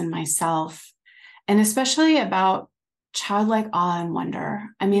feel this in myself? And especially about childlike awe and wonder.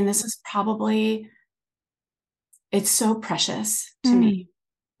 I mean, this is probably, it's so precious to me.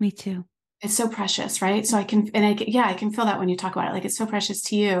 Me too. It's so precious, right? So I can feel that when you talk about it, like it's so precious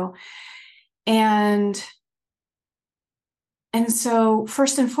to you. And so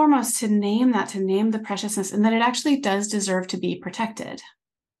first and foremost, to name the preciousness and that it actually does deserve to be protected.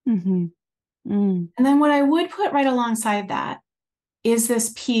 Mm-hmm. Mm. And then what I would put right alongside that is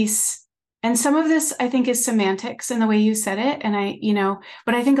this piece. And some of this I think is semantics in the way you said it. And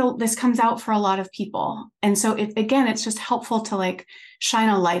but I think this comes out for a lot of people. And so it's just helpful to like shine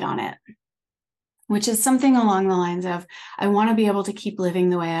a light on it, which is something along the lines of, I want to be able to keep living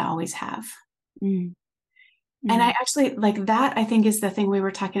the way I always have. Mm. And I actually like that, I think is the thing we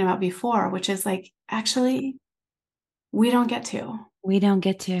were talking about before, which is like, actually, we don't get to. We don't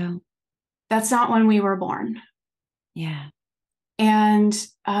get to. That's not when we were born. Yeah. And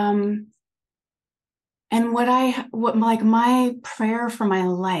what like my prayer for my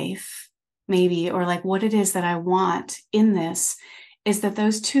life, maybe, or like what it is that I want in this is that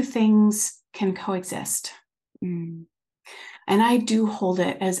those two things can coexist. Mm. And I do hold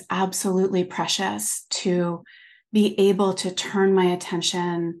it as absolutely precious to be able to turn my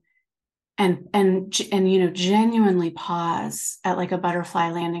attention and genuinely pause at like a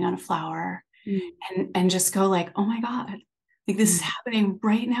butterfly landing on a flower and just go like, oh my God, like this is happening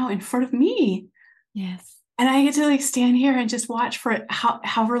right now in front of me. Yes. And I get to like stand here and just watch for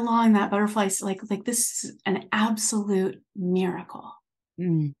however long that butterfly's like this is an absolute miracle.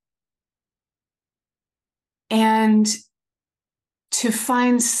 Mm. And to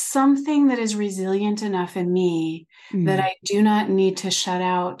find something that is resilient enough in me that I do not need to shut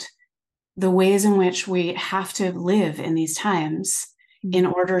out the ways in which we have to live in these times in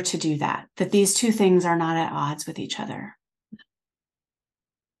order to do that these two things are not at odds with each other.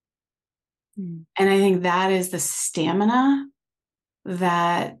 And I think that is the stamina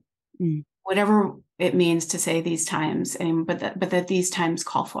that whatever it means to say these times, but that these times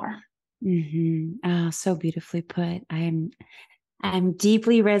call for. So beautifully put. I'm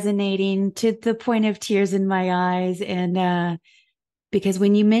deeply resonating to the point of tears in my eyes. And because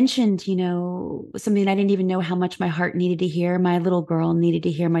when you mentioned, something I didn't even know how much my heart needed to hear, my little girl needed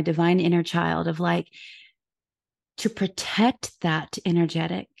to hear, my divine inner child, of like, to protect that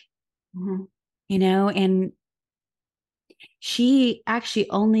energetic, and she actually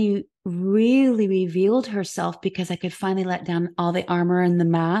only really revealed herself because I could finally let down all the armor and the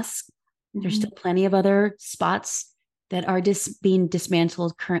mask. There's still plenty of other spots that are being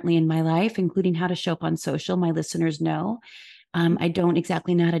dismantled currently in my life, including how to show up on social. My listeners know. I don't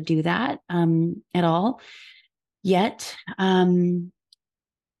exactly know how to do that at all yet.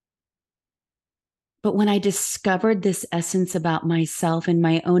 But when I discovered this essence about myself and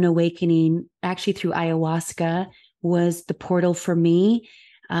my own awakening, actually through ayahuasca, was the portal for me.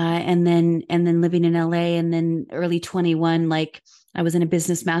 And then living in LA, and then early 21, like I was in a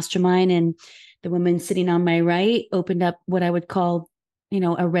business mastermind, and the woman sitting on my right opened up what I would call,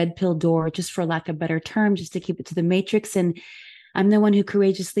 a red pill door, just for lack of a better term, just to keep it to the matrix. And I'm the one who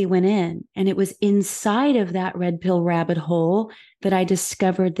courageously went in. And it was inside of that red pill rabbit hole that I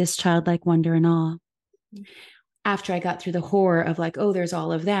discovered this childlike wonder and awe. After I got through the horror of like, oh, there's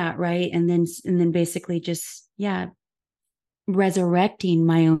all of that, right? And then basically just, resurrecting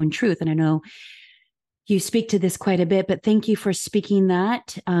my own truth. And I know you speak to this quite a bit, but thank you for speaking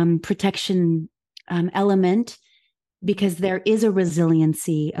that protection element, because there is a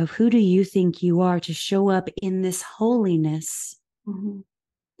resiliency of who do you think you are to show up in this holiness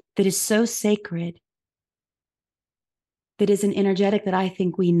that is so sacred, that is an energetic that I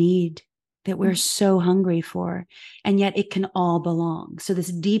think we need, that we're so hungry for, and yet it can all belong. So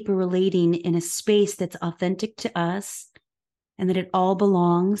this deeper relating in a space that's authentic to us, and that it all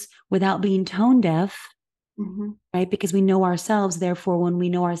belongs without being tone deaf, right? Because we know ourselves. Therefore, when we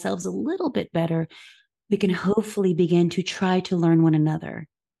know ourselves a little bit better, we can hopefully begin to try to learn one another.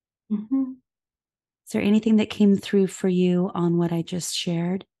 Is there anything that came through for you on what I just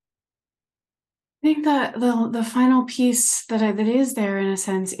shared? I think that the final piece that is there in a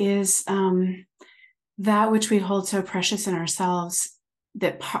sense is that which we hold so precious in ourselves.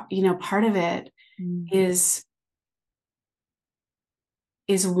 That part of it is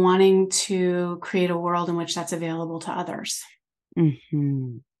wanting to create a world in which that's available to others.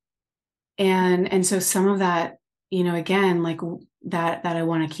 And so some of that, again, like that I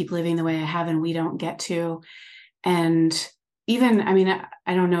want to keep living the way I have, and we don't get to, and even, I mean,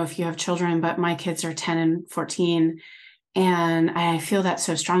 I don't know if you have children, but my kids are 10 and 14. And I feel that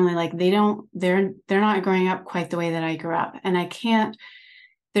so strongly. Like they're not growing up quite the way that I grew up. And I can't,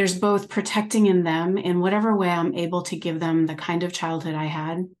 there's both protecting in them in whatever way I'm able to give them the kind of childhood I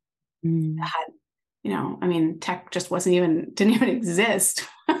had. I mean, tech just didn't even exist.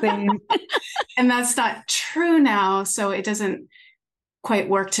 Same. And that's not true now. So it doesn't quite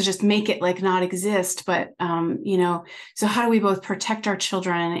work to just make it like not exist. But, so how do we both protect our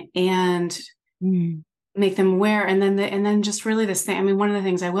children and make them aware? And then just really this thing. I mean, one of the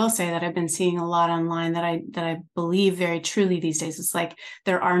things I will say that I've been seeing a lot online that I believe very truly these days is like,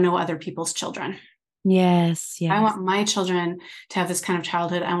 there are no other people's children. Yes. I want my children to have this kind of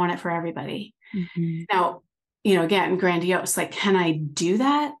childhood. I want it for everybody. Mm-hmm. Now, again, grandiose, like, can I do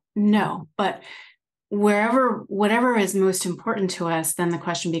that? No, but whatever is most important to us, then the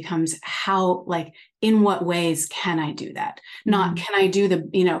question becomes how, like, in what ways can I do that? Not can I do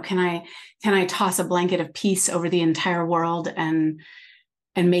can I toss a blanket of peace over the entire world and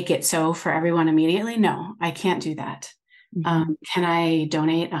make it so for everyone immediately? No, I can't do that. Can I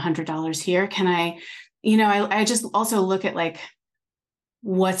donate $100 here? Can I, I just also look at like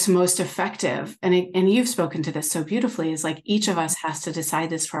what's most effective. And you've spoken to this so beautifully, is like each of us has to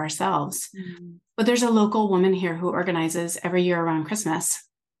decide this for ourselves. But there's a local woman here who organizes every year around Christmas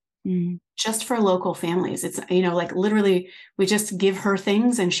just for local families. It's, like literally we just give her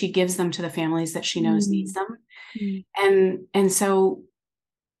things and she gives them to the families that she knows needs them. And so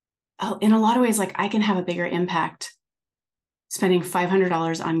in a lot of ways, like I can have a bigger impact spending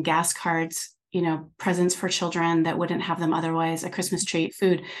 $500 on gas cards, presents for children that wouldn't have them otherwise, a Christmas tree,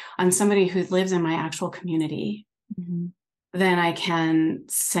 food, on somebody who lives in my actual community, then I can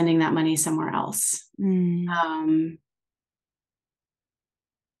sending that money somewhere else. And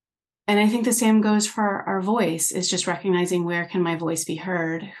I think the same goes for our voice, is just recognizing where can my voice be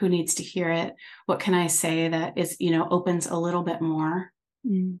heard, who needs to hear it, what can I say that is, opens a little bit more.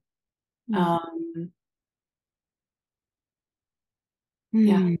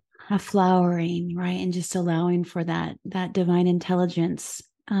 A flowering, right? And just allowing for that divine intelligence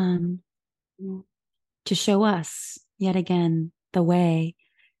to show us yet again the way.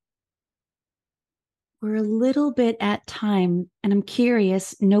 We're a little bit at time, and I'm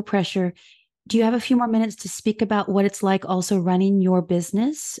curious, no pressure. Do you have a few more minutes to speak about what it's like also running your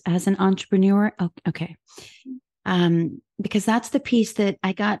business as an entrepreneur? Oh, okay. Because that's the piece that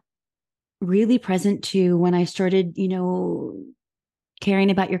I got really present to when I started,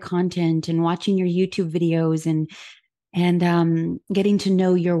 caring about your content and watching your YouTube videos and getting to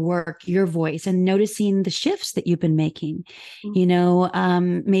know your work, your voice, and noticing the shifts that you've been making,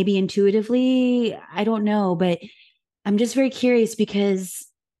 maybe intuitively, I don't know, but I'm just very curious because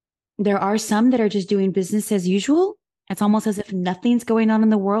there are some that are just doing business as usual. It's almost as if nothing's going on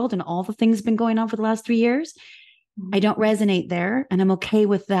in the world and all the things have been going on for the last 3 years. I don't resonate there, and I'm okay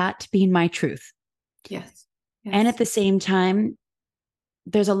with that being my truth. Yes. And at the same time,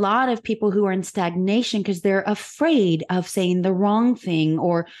 there's a lot of people who are in stagnation because they're afraid of saying the wrong thing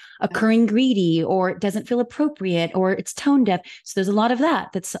or occurring greedy, or it doesn't feel appropriate, or it's tone deaf. So there's a lot of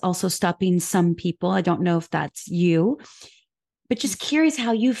that's also stopping some people. I don't know if that's you, but just curious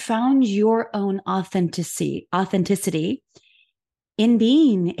how you found your own authenticity in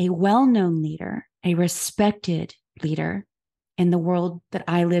being a well-known leader, a respected leader in the world that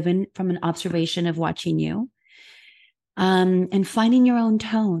I live in, from an observation of watching you. And finding your own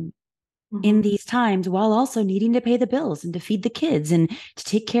tone in these times, while also needing to pay the bills and to feed the kids and to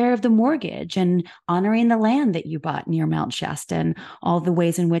take care of the mortgage and honoring the land that you bought near Mount Shasta, and all the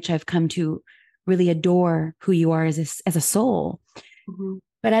ways in which I've come to really adore who you are as a soul.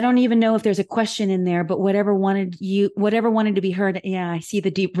 But I don't even know if there's a question in there, but whatever wanted to be heard. Yeah, I see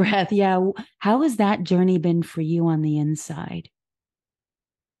the deep breath. Yeah. How has that journey been for you on the inside?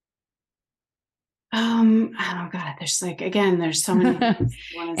 Oh God, there's there's so many things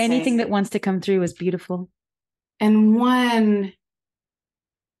I want to Anything say. that wants to come through is beautiful. And one,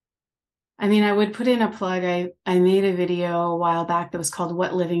 I mean, I would put in a plug. I made a video a while back that was called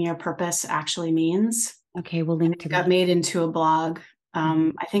 "What Living Your Purpose Actually Means." Okay, we'll link to that. It got made into a blog.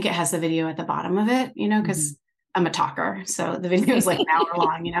 I think it has the video at the bottom of it, because I'm a talker. So the video is like an hour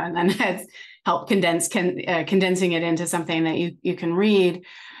long, and then it's help condensing it into something that you can read.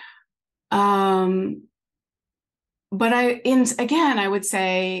 But I would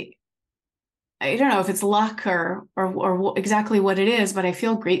say, I don't know if it's luck or exactly what it is, but I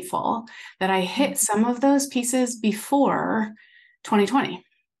feel grateful that I hit some of those pieces before 2020.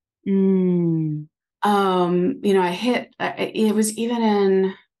 I hit, it was even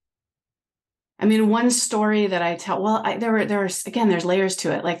in, I mean, one story that I tell, well, again, there's layers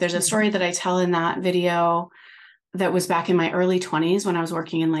to it. Like there's a story that I tell in that video that was back in my early 20s when I was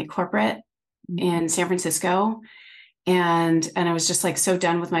working in like corporate in San Francisco. And I was just like so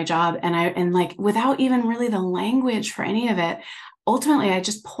done with my job. And like without even really the language for any of it, ultimately I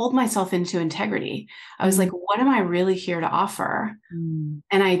just pulled myself into integrity. I was like, what am I really here to offer? And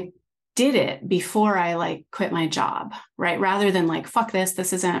I did it before I like quit my job, right? Rather than like, fuck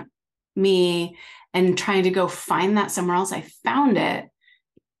this isn't me, and trying to go find that somewhere else. I found it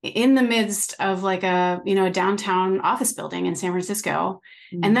in the midst of like a downtown office building in San Francisco.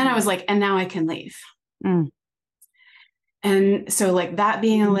 And then I was like, and now I can leave. And so like that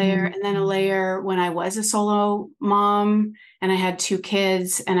being a layer, and then a layer when I was a solo mom and I had 2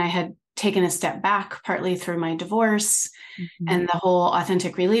 kids and I had taken a step back partly through my divorce and the whole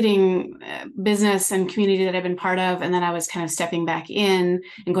authentic releading business and community that I've been part of. And then I was kind of stepping back in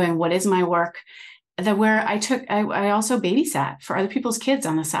and going, what is my work? That where I also babysat for other people's kids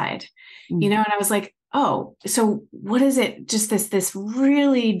on the side, and I was like, oh, so what is it? Just this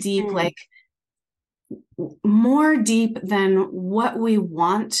really deep, like more deep than what we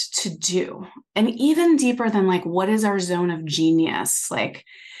want to do. And even deeper than like, what is our zone of genius? Like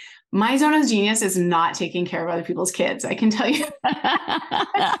my zone of genius is not taking care of other people's kids. I can tell you.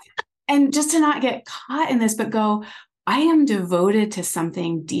 And just to not get caught in this, but go, I am devoted to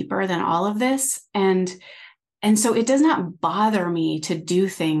something deeper than all of this. And so it does not bother me to do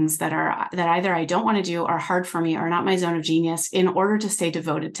things that either I don't want to do, are hard for me, or not my zone of genius, in order to stay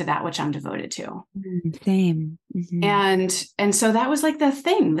devoted to that which I'm devoted to. Same. And so that was like the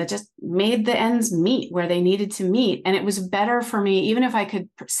thing that just made the ends meet where they needed to meet. And it was better for me, even if I could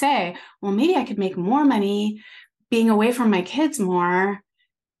say, well, maybe I could make more money being away from my kids more.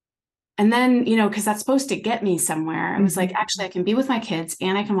 And then, because that's supposed to get me somewhere. I was like, actually, I can be with my kids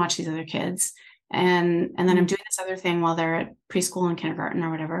and I can watch these other kids. And then I'm doing this other thing while they're at preschool and kindergarten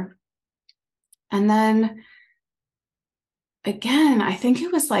or whatever. And then again, I think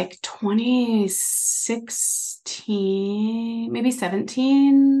it was like 2016, maybe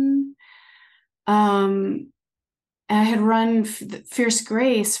 17. And I had run Fierce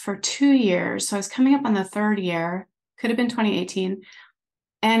Grace for 2 years. So I was coming up on the 3rd year, could have been 2018.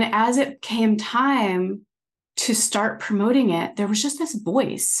 And as it came time to start promoting it, there was just this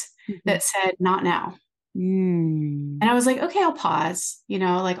voice that said, not now. And I was like, okay, I'll pause,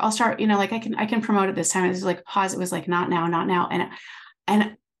 like I'll start, like I can promote it this time. It was like pause. It was like, not now, not now.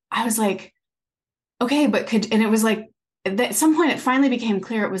 And I was like, okay, and it was like, at some point it finally became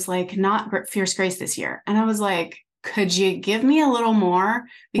clear. It was like, not Fierce Grace this year. And I was like, could you give me a little more?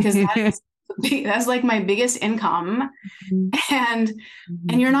 Because that's like my biggest income. And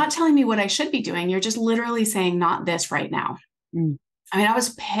you're not telling me what I should be doing. You're just literally saying, not this right now. I mean, I was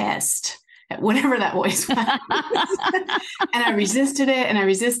pissed at whatever that voice was. And I resisted it and I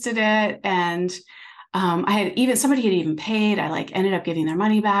resisted it. And somebody had even paid. I like ended up getting their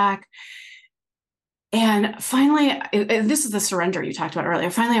money back. And finally, this is the surrender you talked about earlier.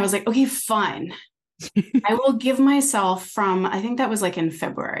 Finally, I was like, okay, fine. I will give myself I think that was like in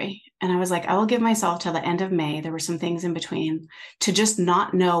February. And I was like, I will give myself till the end of May. There were some things in between to just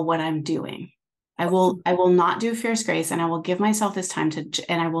not know what I'm doing. I will not do Fierce Grace, and I will give myself this time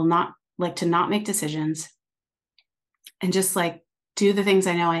and I will not to not make decisions and just like do the things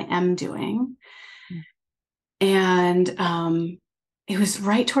I know I am doing. And it was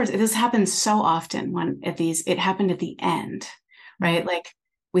right towards, this happens so often it happened at the end, right? Like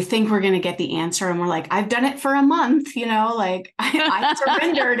we think we're going to get the answer and we're like, I've done it for a month, like I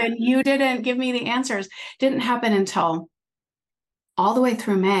surrendered and you didn't give me the answers. Didn't happen until all the way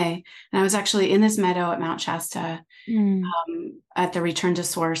through May. And I was actually in this meadow at Mount Shasta at the Return to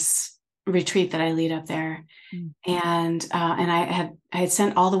Source retreat that I lead up there. And I had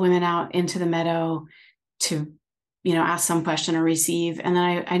sent all the women out into the meadow to, ask some question or receive. And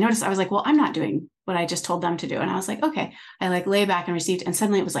then I noticed, I was like, well, I'm not doing what I just told them to do. And I was like, okay, I like lay back and received. And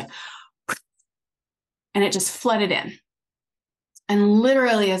suddenly it was like, and it just flooded in. And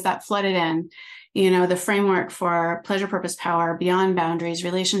literally as that flooded in, the framework for pleasure, purpose, power, beyond boundaries,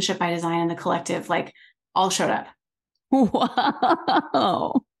 relationship by design, and the collective, like all showed up.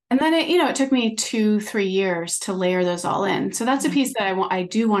 Wow. And then it took me 2-3 years to layer those all in. So that's a piece that I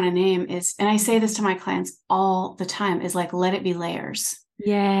do want to name is, and I say this to my clients all the time, is like, let it be layers.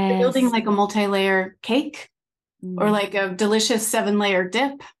 Yes. You're building like a multi-layer cake or like a delicious 7-layer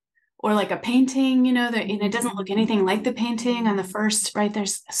dip or like a painting, that it doesn't look anything like the painting on the first, right?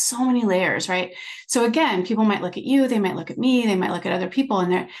 There's so many layers, right? So again, people might look at you, they might look at me, they might look at other people.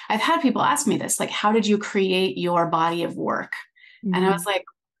 And I've had people ask me this, like, how did you create your body of work? And I was like,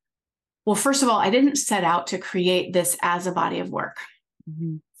 Well, first of all, I didn't set out to create this as a body of work.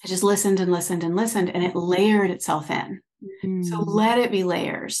 Mm-hmm. I just listened and listened and listened, and it layered itself in. So let it be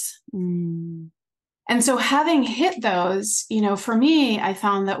layers. And so having hit those, for me, I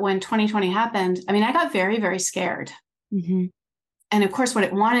found that when 2020 happened, I mean, I got very, very scared. Mm-hmm. And of course, what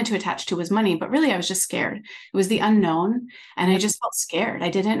it wanted to attach to was money, but really I was just scared. It was the unknown. And I just felt scared. I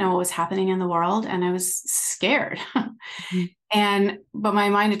didn't know what was happening in the world, and I was scared. But my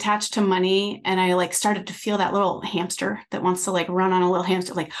mind attached to money, and I started to feel that little hamster that wants to run on a little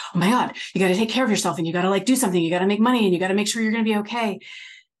hamster, oh my God, you got to take care of yourself, and you got to do something. You got to make money, and you got to make sure you're going to be okay.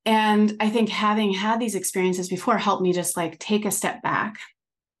 And I think having had these experiences before helped me just take a step back.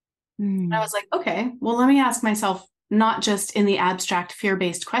 I was like, okay, well, let me ask myself, not just in the abstract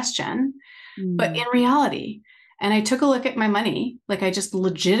fear-based question, but in reality. And I took a look at my money. I just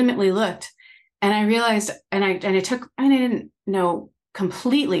legitimately looked, and I realized, I didn't know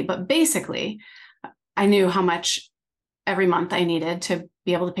completely, but basically I knew how much every month I needed to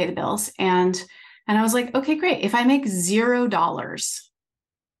be able to pay the bills. And I was like, okay, great. If I make $0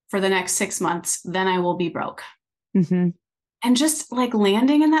 for the next 6 months, then I will be broke. Mm-hmm. And just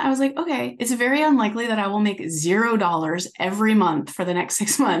landing in that, I was like, okay, it's very unlikely that I will make $0 every month for the next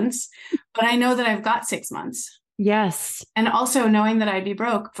 6 months, but I know that I've got 6 months. Yes. And also knowing that I'd be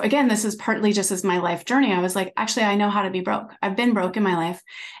broke. Again, this is partly just as my life journey. I was like, actually, I know how to be broke. I've been broke in my life.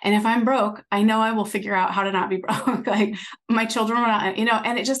 And if I'm broke, I know I will figure out how to not be broke. My children will not,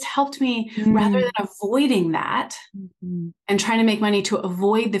 and it just helped me rather than avoiding that and trying to make money to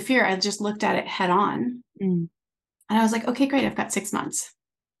avoid the fear. I just looked at it head on. And I was like, okay, great. I've got 6 months.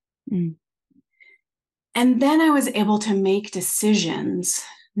 And then I was able to make decisions,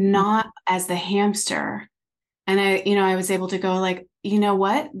 not as the hamster. And I was able to go you know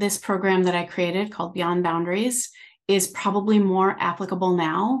what? This program that I created called Beyond Boundaries is probably more applicable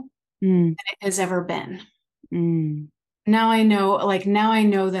now than it has ever been. Now I know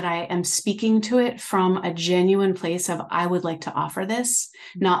that I am speaking to it from a genuine place of, I would like to offer this,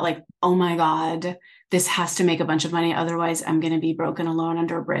 not oh my God, this has to make a bunch of money. Otherwise I'm going to be broken alone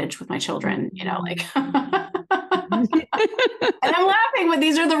under a bridge with my children, And I'm laughing, but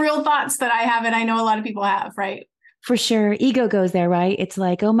these are the real thoughts that I have. And I know a lot of people have, right? For sure. Ego goes there, right? It's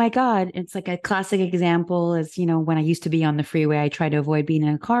oh my God. It's a classic example is, when I used to be on the freeway, I try to avoid being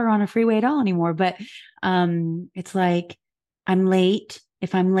in a car on a freeway at all anymore. But it's I'm late.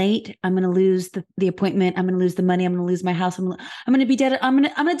 If I'm late, I'm going to lose the appointment. I'm going to lose the money. I'm going to lose my house. I'm going to be dead. I'm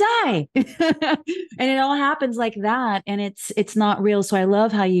going to die. And it all happens like that. And it's not real. So I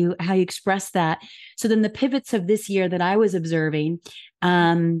love how you express that. So then the pivots of this year that I was observing,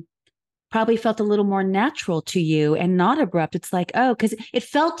 probably felt a little more natural to you and not abrupt. It's because it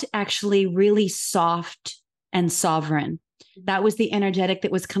felt actually really soft and sovereign. That was the energetic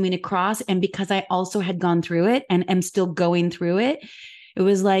that was coming across. And because I also had gone through it and am still going through it, it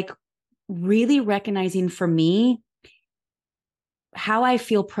was really recognizing for me how I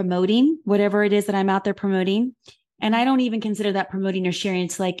feel promoting whatever it is that I'm out there promoting. And I don't even consider that promoting or sharing.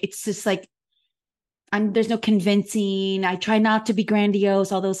 It's just there's no convincing. I try not to be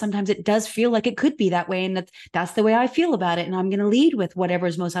grandiose, although sometimes it does feel like it could be that way. And that's the way I feel about it. And I'm going to lead with whatever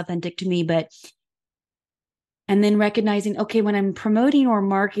is most authentic to me. And then recognizing, okay, when I'm promoting or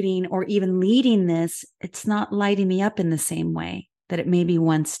marketing or even leading this, it's not lighting me up in the same way that it maybe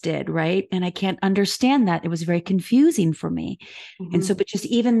once did. Right. And I can't understand that. It was very confusing for me. And so, but just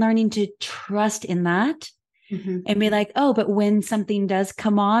even learning to trust in that and be oh, but when something does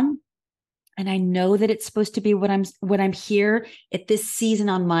come on, and I know that it's supposed to be what I'm here at this season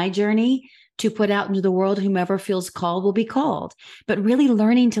on my journey to put out into the world, whomever feels called will be called. But really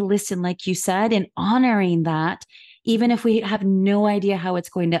learning to listen, like you said, and honoring that, even if we have no idea how it's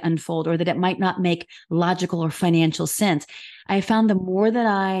going to unfold or that it might not make logical or financial sense. I found the more that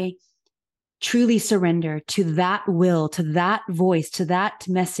I truly surrender to that will, to that voice, to that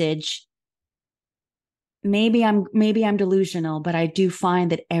message, maybe I'm delusional, but I do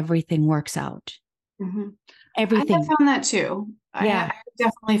find that everything works out. Everything. I found that too. Yeah. I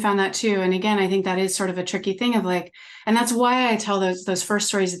definitely found that too. And again, I think that is sort of a tricky thing of and that's why I tell those first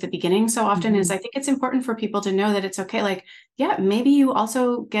stories at the beginning so often is I think it's important for people to know that it's okay. Yeah, maybe you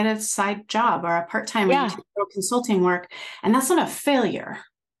also get a side job or a part-time or you do consulting work. And that's not a failure.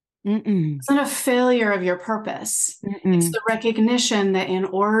 It's not a failure of your purpose. It's the recognition that in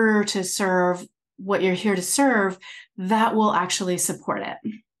order to serve what you're here to serve, that will actually support it.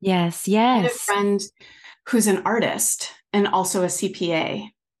 Yes. I had a friend who's an artist and also a CPA.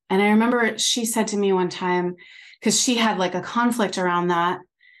 And I remember she said to me one time, because she had a conflict around that.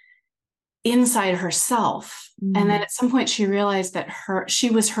 inside herself. And then Mm. at some point she realized that she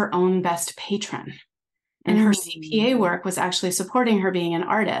was her own best patron. And her Mm. CPA work was actually supporting her being an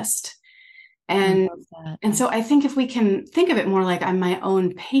artist. I And love that. and so I think if we can think of it more like I'm my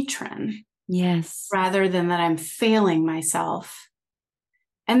own patron Yes. rather than that I'm failing myself.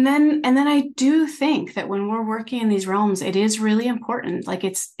 And then I do think that when we're working in these realms, it is really important. Like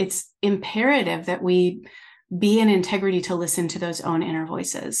it's imperative that we be in integrity to listen to those own inner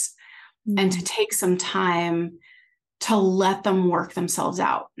voices and to take some time to let them work themselves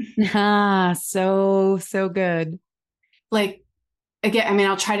out. Ah, so, so good. Like, again, I mean,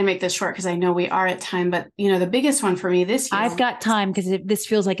 I'll try to make this short because I know we are at time, but the biggest one for me this year I've got time because this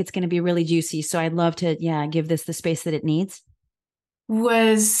feels like it's going to be really juicy. So I'd love to, give this the space that it needs.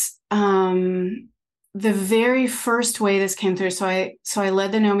 was the very first way this came through. So I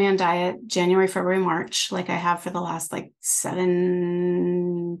led the No Man Diet January, February, March, like I have for the last like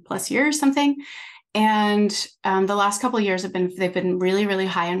 7+ years, something. And the last couple of years they've been really, really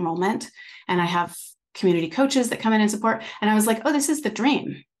high enrollment. And I have community coaches that come in and support. And I was like, oh, this is the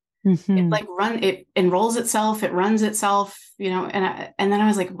dream. Mm-hmm. It enrolls itself, it runs itself, and then I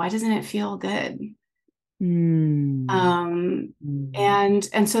was like, why doesn't it feel good? Mm. Mm.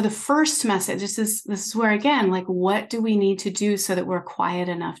 And so the first message, this is where, again, like, what do we need to do so that we're quiet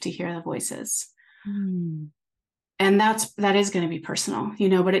enough to hear the voices? Mm. And that is going to be personal,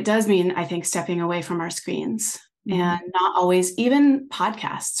 but it does mean, I think, stepping away from our screens Mm-hmm. and not always, even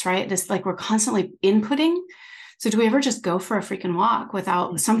podcasts, right? This, like, we're constantly inputting. So do we ever just go for a freaking walk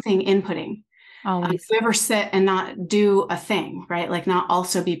without something inputting? Do Always. we ever sit and not do a thing, right? Like, not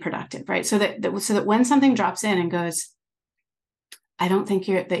also be productive, right? So that when something drops in and goes, I don't think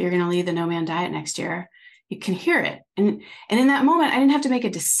you're going to lead the No Man Diet next year, you can hear it. And in that moment, I didn't have to make a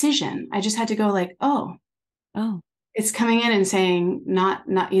decision. I just had to go like, oh, Oh. it's coming in and saying, not,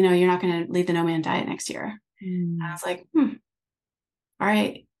 you're not going to lead the No Man Diet next year. And I Mm. was like, all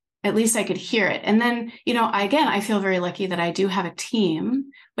right, at least I could hear it. And then, I feel very lucky that I do have a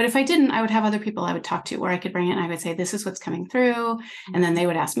team, but if I didn't, I would have other people I would talk to where I could bring it and I would say, this is what's coming through. And then they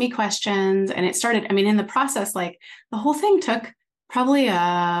would ask me questions. And it started, I mean, in the process, like, the whole thing took probably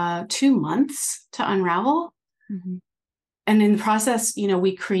 2 months to unravel. Mm-hmm. And in the process,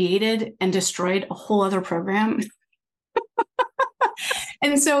 we created and destroyed a whole other program.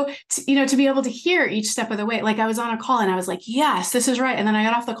 And so, to be able to hear each step of the way, like, I was on a call and I was like, yes, this is right. And then I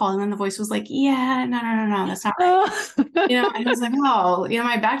got off the call and then the voice was like, yeah, no, that's not right. Oh. And I was like, oh, am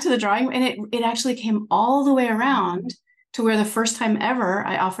I back to the drawing? And it actually came all the way around to where the first time ever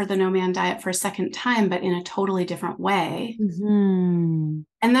I offered the No Man Diet for a second time, but in a totally different way. Mm-hmm.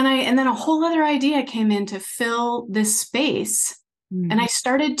 And then a whole other idea came in to fill this space, and I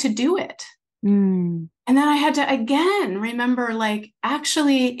started to do it. Mm. And then I had to again remember, like,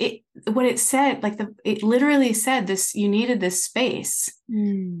 actually, what it said, like, it literally said this: you needed this space,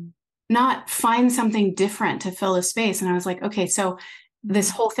 not find something different to fill the space. And I was like, okay, so this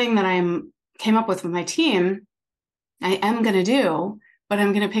whole thing that came up with my team, I am going to do, but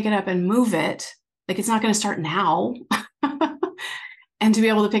I'm going to pick it up and move it. Like, it's not going to start now. And to be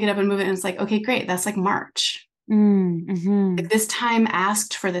able to pick it up and move it, and it's like, okay, great, that's like March. Mm-hmm. Like, this time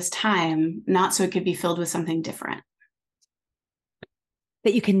asked for this time, not so it could be filled with something different.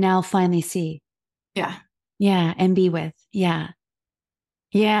 That you can now finally see. Yeah. Yeah. And be with. Yeah.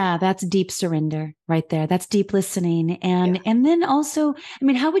 Yeah. That's deep surrender right there. That's deep listening. And then also, I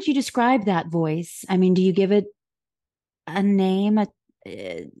mean, how would you describe that voice? I mean, do you give it a name? I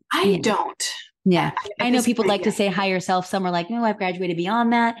don't. Yeah. At I know this people point, like to say higher self. Some are like, no, I've graduated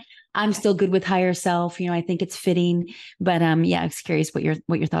beyond that. I'm still good with higher self. I think it's fitting, but yeah, I was curious what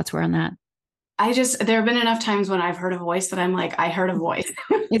your thoughts were on that. there have been enough times when I've heard a voice that I'm like, I heard a voice.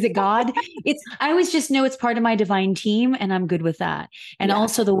 Is it God? I always just know it's part of my divine team and I'm good with that. And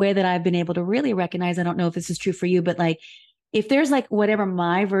also the way that I've been able to really recognize, I don't know if this is true for you, but like, if there's like whatever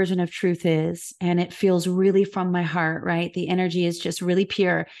my version of truth is, and it feels really from my heart, right? The energy is just really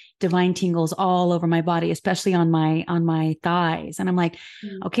pure, divine tingles all over my body, especially on my thighs. And I'm like,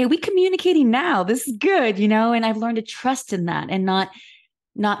 okay, we communicating now. This is good, and I've learned to trust in that and not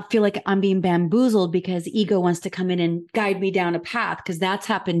feel like I'm being bamboozled because ego wants to come in and guide me down a path, because that's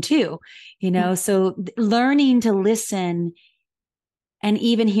happened too, So learning to listen and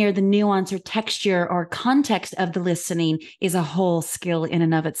even hear the nuance or texture or context of the listening is a whole skill in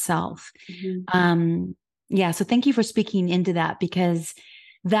and of itself. Yeah. So thank you for speaking into that, because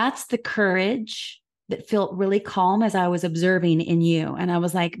that's the courage that felt really calm as I was observing in you. And I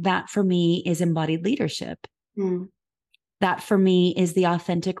was like, that for me is embodied leadership. That for me is the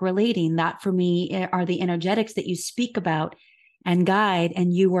authentic relating. That for me are the energetics that you speak about and guide,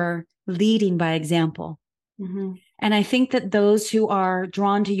 and you were leading by example. Mm-hmm. And I think that those who are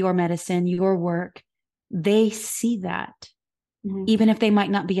drawn to your medicine, your work, they see that, even if they might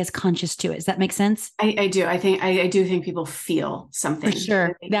not be as conscious to it. Does that make sense? I do. I do think people feel something. For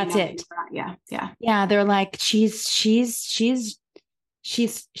sure. That's it. Yeah. Yeah. Yeah. They're like, she's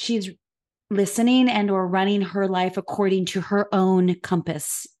listening and or running her life according to her own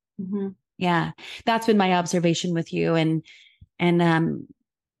compass. Mm-hmm. Yeah. That's been my observation with you. And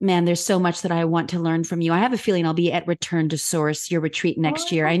man, there's so much that I want to learn from you. I have a feeling I'll be at Return to Source, your retreat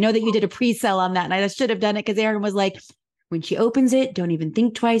next year. I know that you did a pre-sale on that, and I should have done it because Aaron was like, when she opens it, don't even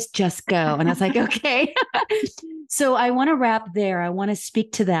think twice, just go. And I was like, okay. So I want to wrap there. I want to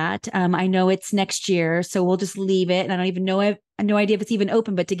speak to that. I know it's next year, so we'll just leave it. And I don't even know, I have no idea if it's even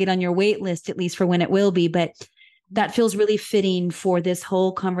open, but to get on your wait list, at least for when it will be. But that feels really fitting for this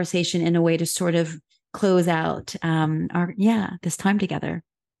whole conversation in a way to sort of close out this time together.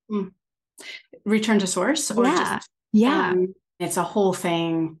 Return to Source, or it's a whole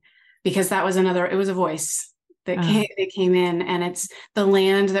thing, because that was it was a voice that came in, and it's the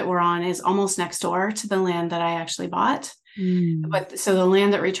land that we're on is almost next door to the land that I actually bought. But so the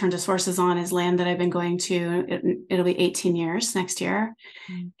land that Return to Source is on is land that I've been going to. It'll be 18 years next year.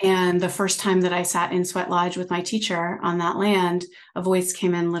 And the first time that I sat in Sweat Lodge with my teacher on that land, a voice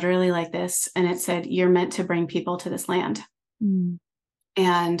came in literally like this, and it said, "You're meant to bring people to this land."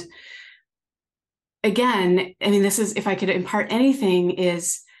 And again, I mean, this is, if I could impart anything,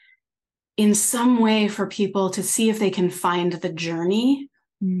 is in some way for people to see if they can find the journey.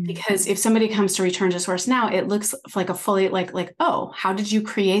 Because if somebody comes to Return to Source now, it looks like a fully like, oh, how did you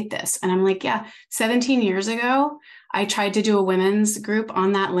create this? And I'm like, yeah, 17 years ago, I tried to do a women's group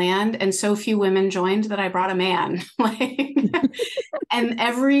on that land, and so few women joined that I brought a man. And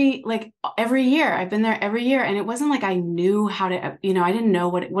every year, I've been there every year, and it wasn't like I knew how to, I didn't know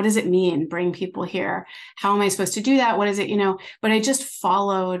what does it mean, bring people here? How am I supposed to do that? What is it, but I just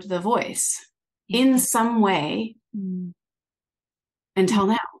followed the voice in some way until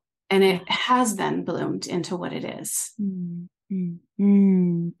now. And it has then bloomed into what it is.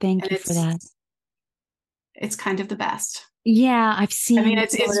 Thank you for that. It's kind of the best. Yeah, I've seen the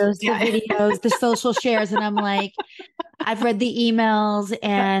photos, the videos, the social shares, and I'm like, I've read the emails,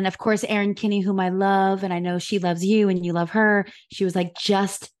 and of course, Erin Kinney, whom I love, and I know she loves you and you love her. She was like,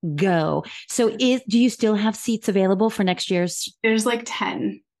 just go. So do you still have seats available for next year's? There's like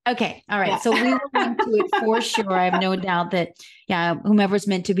 10. Okay. All right. Yeah. So we will link to it for sure. I have no doubt that, whomever's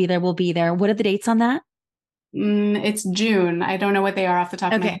meant to be there will be there. What are the dates on that? It's June. I don't know what they are off the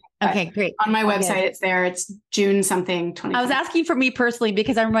top of my head. Okay, great. On my website, it's there. It's June something 2020. I was asking for me personally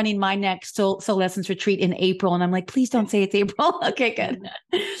because I'm running my next Soul Lessons retreat in April, and I'm like, please don't say it's April. Okay, good.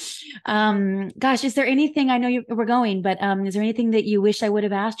 Gosh, is there anything, I know we're going, but is there anything that you wish I would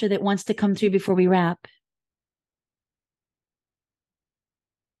have asked or that wants to come through before we wrap?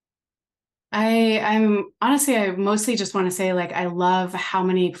 I'm honestly, I mostly just want to say, I love how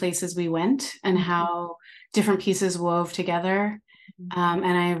many places we went and how different pieces wove together. And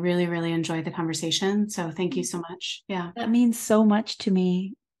I really, really enjoyed the conversation. So thank you so much. Yeah. That means so much to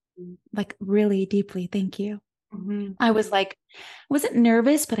me, really deeply. Thank you. I was wasn't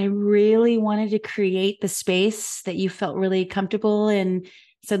nervous, but I really wanted to create the space that you felt really comfortable in.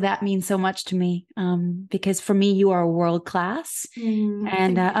 So that means so much to me, because for me, you are world-class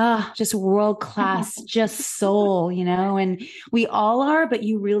and just world-class, just soul, and we all are, but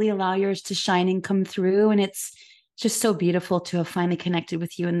you really allow yours to shine and come through. And it's just so beautiful to have finally connected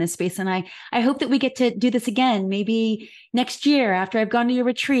with you in this space. And I hope that we get to do this again, maybe next year after I've gone to your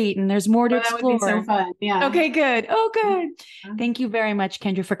retreat and there's more to explore. That would be so fun. Yeah. Okay, good. Oh, good. Thank you very much,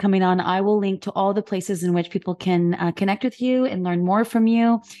 Kendra, for coming on. I will link to all the places in which people can connect with you and learn more from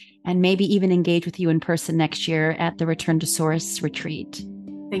you, and maybe even engage with you in person next year at the Return to Source retreat.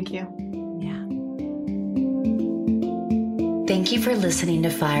 Thank you. Yeah. Thank you for listening to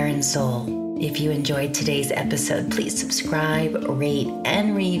Fire and Soul. If you enjoyed today's episode, please subscribe, rate,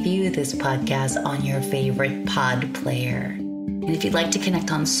 and review this podcast on your favorite pod player. And if you'd like to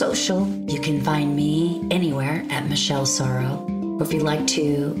connect on social, you can find me anywhere at Michelle Sorrow. Or if you'd like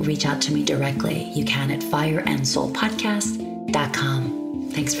to reach out to me directly, you can at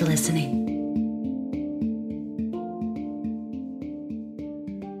fireandsoulpodcast.com. Thanks for listening.